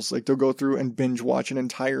originals. Like, they'll go through and binge watch an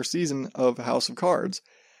entire season of House of Cards,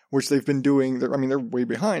 which they've been doing. They're way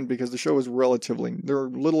behind because the show is they're a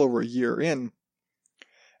little over a year in.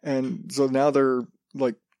 And so now they're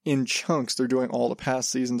in chunks. They're doing all the past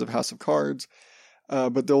seasons of House of Cards.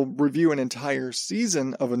 But they'll review an entire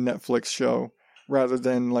season of a Netflix show rather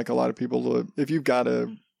than a lot of people. If you've got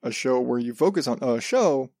a show where you focus on a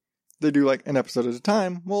show, they do an episode at a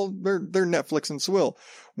time. Well, they're Netflix and Swill.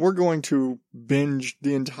 We're going to binge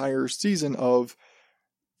the entire season of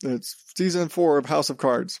season 4 of House of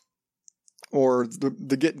Cards or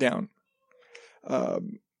the Get Down.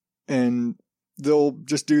 And they'll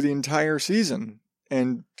just do the entire season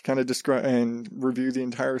and kind of describe and review the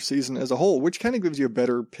entire season as a whole, which kind of gives you a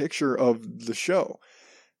better picture of the show.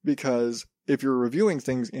 Because if you're reviewing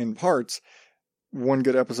things in parts, one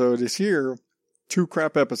good episode is here, 2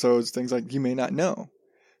 crap episodes, things you may not know.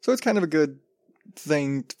 So it's kind of a good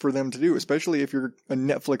thing for them to do, especially if you're a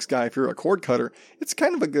Netflix guy, if you're a cord cutter. It's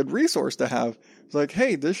kind of a good resource to have. It's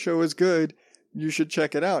hey, this show is good, you should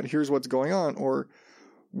check it out, here's what's going on, or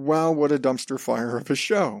wow, what a dumpster fire of a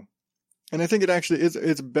show. And I think it actually is,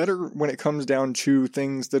 it's better when it comes down to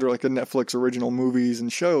things that are the Netflix original movies and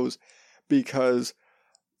shows, because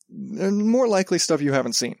they're more likely stuff you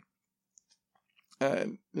haven't seen.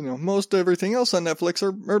 Most everything else on Netflix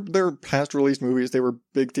are their past released movies. They were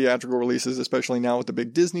big theatrical releases, especially now with the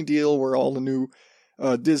big Disney deal where all the new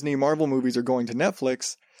Disney Marvel movies are going to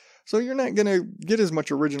Netflix. So you're not going to get as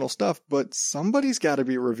much original stuff, but somebody's got to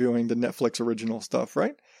be reviewing the Netflix original stuff,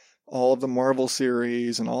 right? All of the Marvel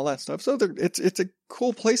series and all that stuff. So it's a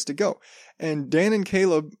cool place to go. And Dan and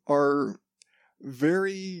Caleb are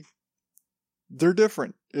they're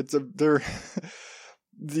different.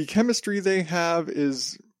 The chemistry they have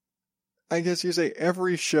is, I guess you say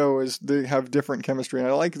every show they have different chemistry. And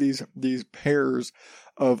I like these pairs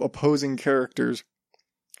of opposing characters.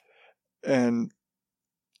 And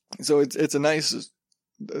so it's a nice,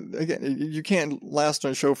 again, you can't last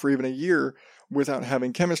on a show for even a year without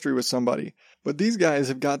having chemistry with somebody. But these guys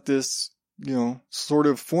have got this, sort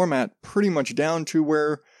of format pretty much down to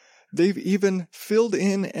where they've even filled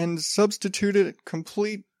in and substituted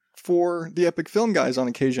complete for the Epic Film guys on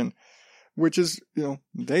occasion, which is,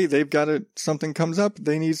 they've got something comes up,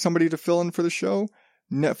 they need somebody to fill in for the show.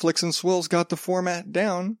 Netflix and Swill's got the format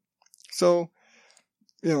down. So,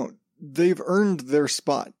 they've earned their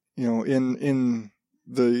spot, in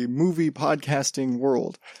the movie podcasting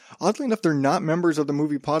world. Oddly enough, they're not members of the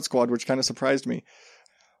Movie Pod Squad, which kind of surprised me.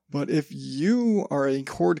 But if you are a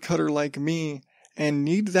cord cutter like me and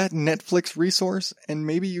need that Netflix resource, and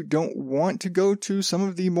maybe you don't want to go to some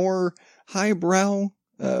of the more highbrow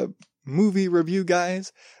movie review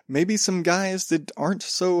guys, maybe some guys that aren't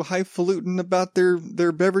so highfalutin about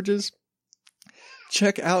their beverages,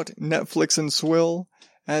 check out Netflix and Swill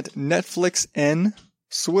at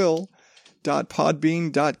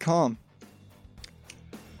netflixnswill.podbean.com.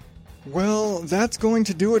 Well, that's going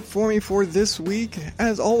to do it for me for this week.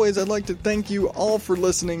 As always, I'd like to thank you all for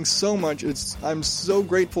listening so much. I'm so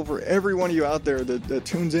grateful for every one of you out there that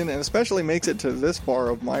tunes in and especially makes it to this far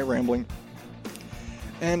of my rambling.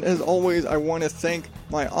 And as always, I want to thank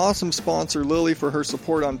my awesome sponsor, Lily, for her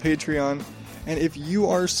support on Patreon. And if you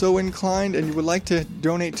are so inclined and you would like to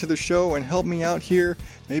donate to the show and help me out here,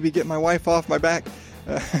 maybe get my wife off my back,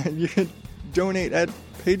 you can donate at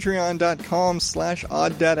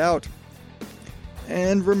patreon.com/odddadout.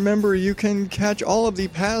 And remember, you can catch all of the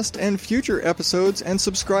past and future episodes and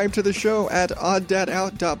subscribe to the show at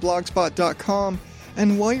odddadout.blogspot.com.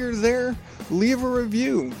 And while you're there, leave a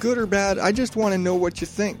review, good or bad. I just want to know what you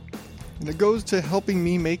think. And it goes to helping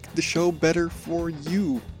me make the show better for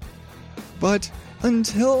you. But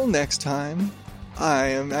until next time, I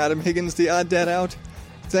am Adam Higgins, the Odd Dad Out.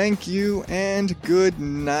 Thank you and good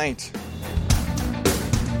night.